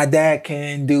 My dad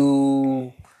can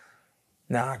do...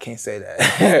 I can't say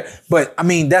that. But, I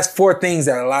mean, that's 4 things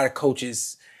that a lot of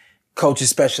coaches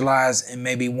specialize in,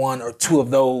 maybe 1 or 2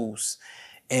 of those.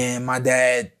 And my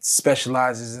dad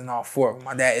specializes in all 4.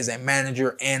 My dad is a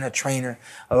manager and a trainer.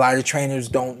 A lot of trainers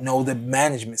don't know the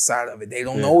management side of it. They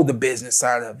don't know the business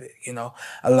side of it, you know.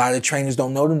 A lot of trainers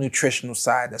don't know the nutritional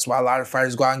side. That's why a lot of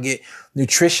fighters go out and get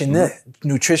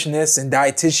nutritionists and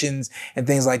dietitians and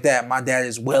things like that. My dad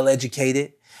is well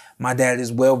educated. My dad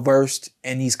is well-versed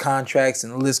in these contracts,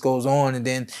 and the list goes on. And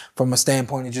then from a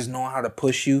standpoint of just knowing how to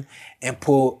push you and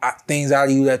pull things out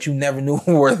of you that you never knew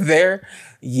were there,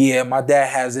 yeah, my dad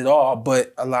has it all.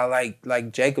 But a lot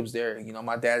like Jacob's there. You know,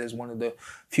 my dad is one of the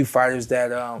few fighters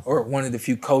that, or one of the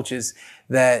few coaches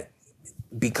that,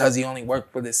 because he only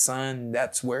worked with his son,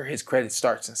 that's where his credit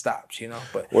starts and stops, you know.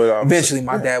 But eventually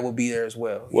my dad will be there as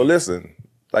well. Well, listen,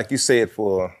 like you said,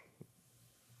 for...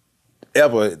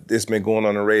 ever it's been going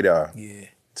on the radar. Yeah.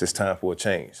 It's time for a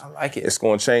change. I like it. It's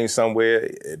going to change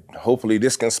somewhere. Hopefully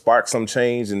this can spark some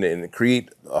change and then create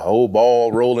a whole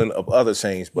ball rolling of other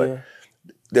change. But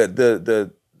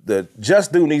the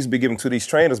just due needs to be given to these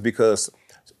trainers, because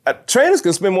trainers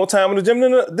can spend more time in the gym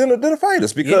than the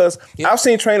fighters, because I've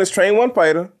seen trainers train one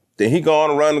fighter, then he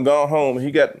gone and gone home, and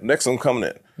he got next one coming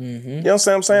in. Mm-hmm. You know what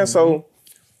I'm saying? Mm-hmm. So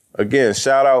again,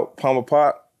 shout out Palmer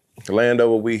Pot,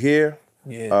 Landover, we here.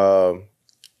 Yeah.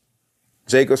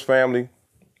 Jacob's family,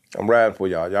 I'm riding for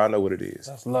y'all. Y'all know what it is.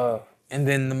 That's love. And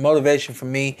then the motivation for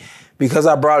me, because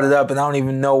I brought it up, and I don't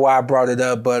even know why I brought it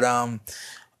up, but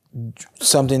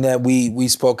something that we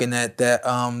spoke in that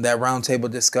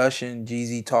roundtable discussion,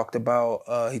 Jeezy talked about.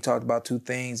 He talked about 2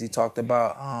 things. He talked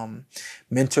about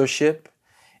mentorship,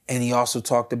 and he also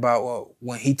talked about,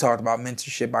 when he talked about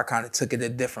mentorship, I kind of took it a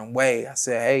different way. I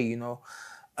said, hey, you know,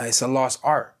 it's a lost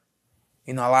art.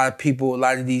 You know, a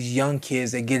lot of these young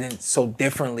kids, they get in so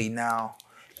differently now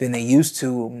than they used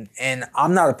to. And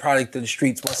I'm not a product of the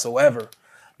streets whatsoever.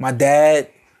 My dad,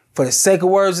 for the sake of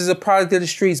words, is a product of the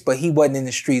streets, but he wasn't in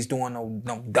the streets doing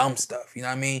no dumb stuff. You know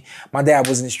what I mean? My dad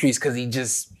was in the streets because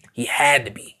he had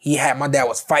to be. My dad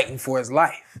was fighting for his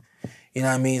life. You know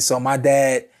what I mean? So my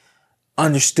dad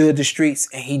understood the streets,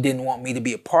 and he didn't want me to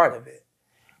be a part of it.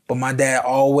 But my dad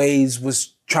always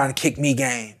was trying to kick me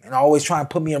game, and always trying to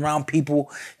put me around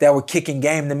people that were kicking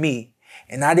game to me.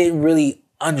 And I didn't really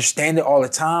understand it all the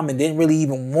time, and didn't really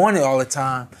even want it all the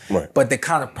time. Right. But the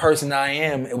kind of person I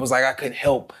am, it was like I couldn't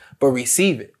help but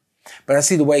receive it. But I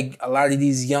see the way a lot of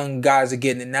these young guys are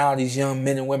getting it now, these young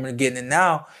men and women are getting it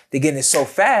now, they're getting it so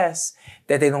fast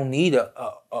that they don't need a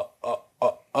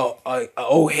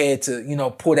old head to, you know,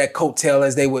 pull that coattail,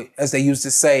 as they used to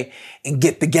say, and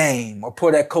get the game, or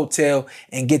pull that coattail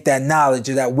and get that knowledge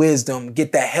or that wisdom,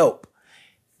 get that help.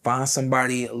 Find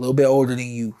somebody a little bit older than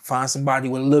you. Find somebody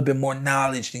with a little bit more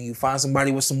knowledge than you. Find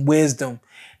somebody with some wisdom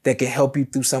that can help you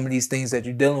through some of these things that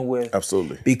you're dealing with.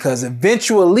 Absolutely. Because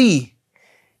eventually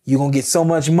you're going to get so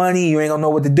much money, you ain't going to know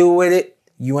what to do with it.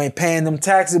 You ain't paying them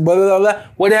taxes, blah, blah, blah, blah.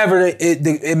 Whatever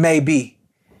it may be.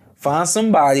 Find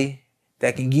somebody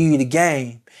that can give you the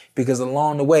game, because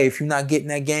along the way, if you're not getting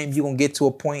that game, you're going to get to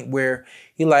a point where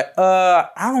you're like, I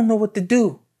don't know what to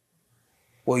do.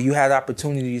 Well, you had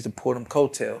opportunities to pull them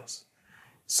coattails.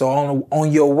 So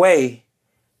on your way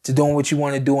to doing what you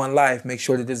want to do in life, make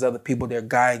sure that there's other people there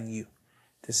guiding you.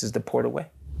 This is the PorterWay.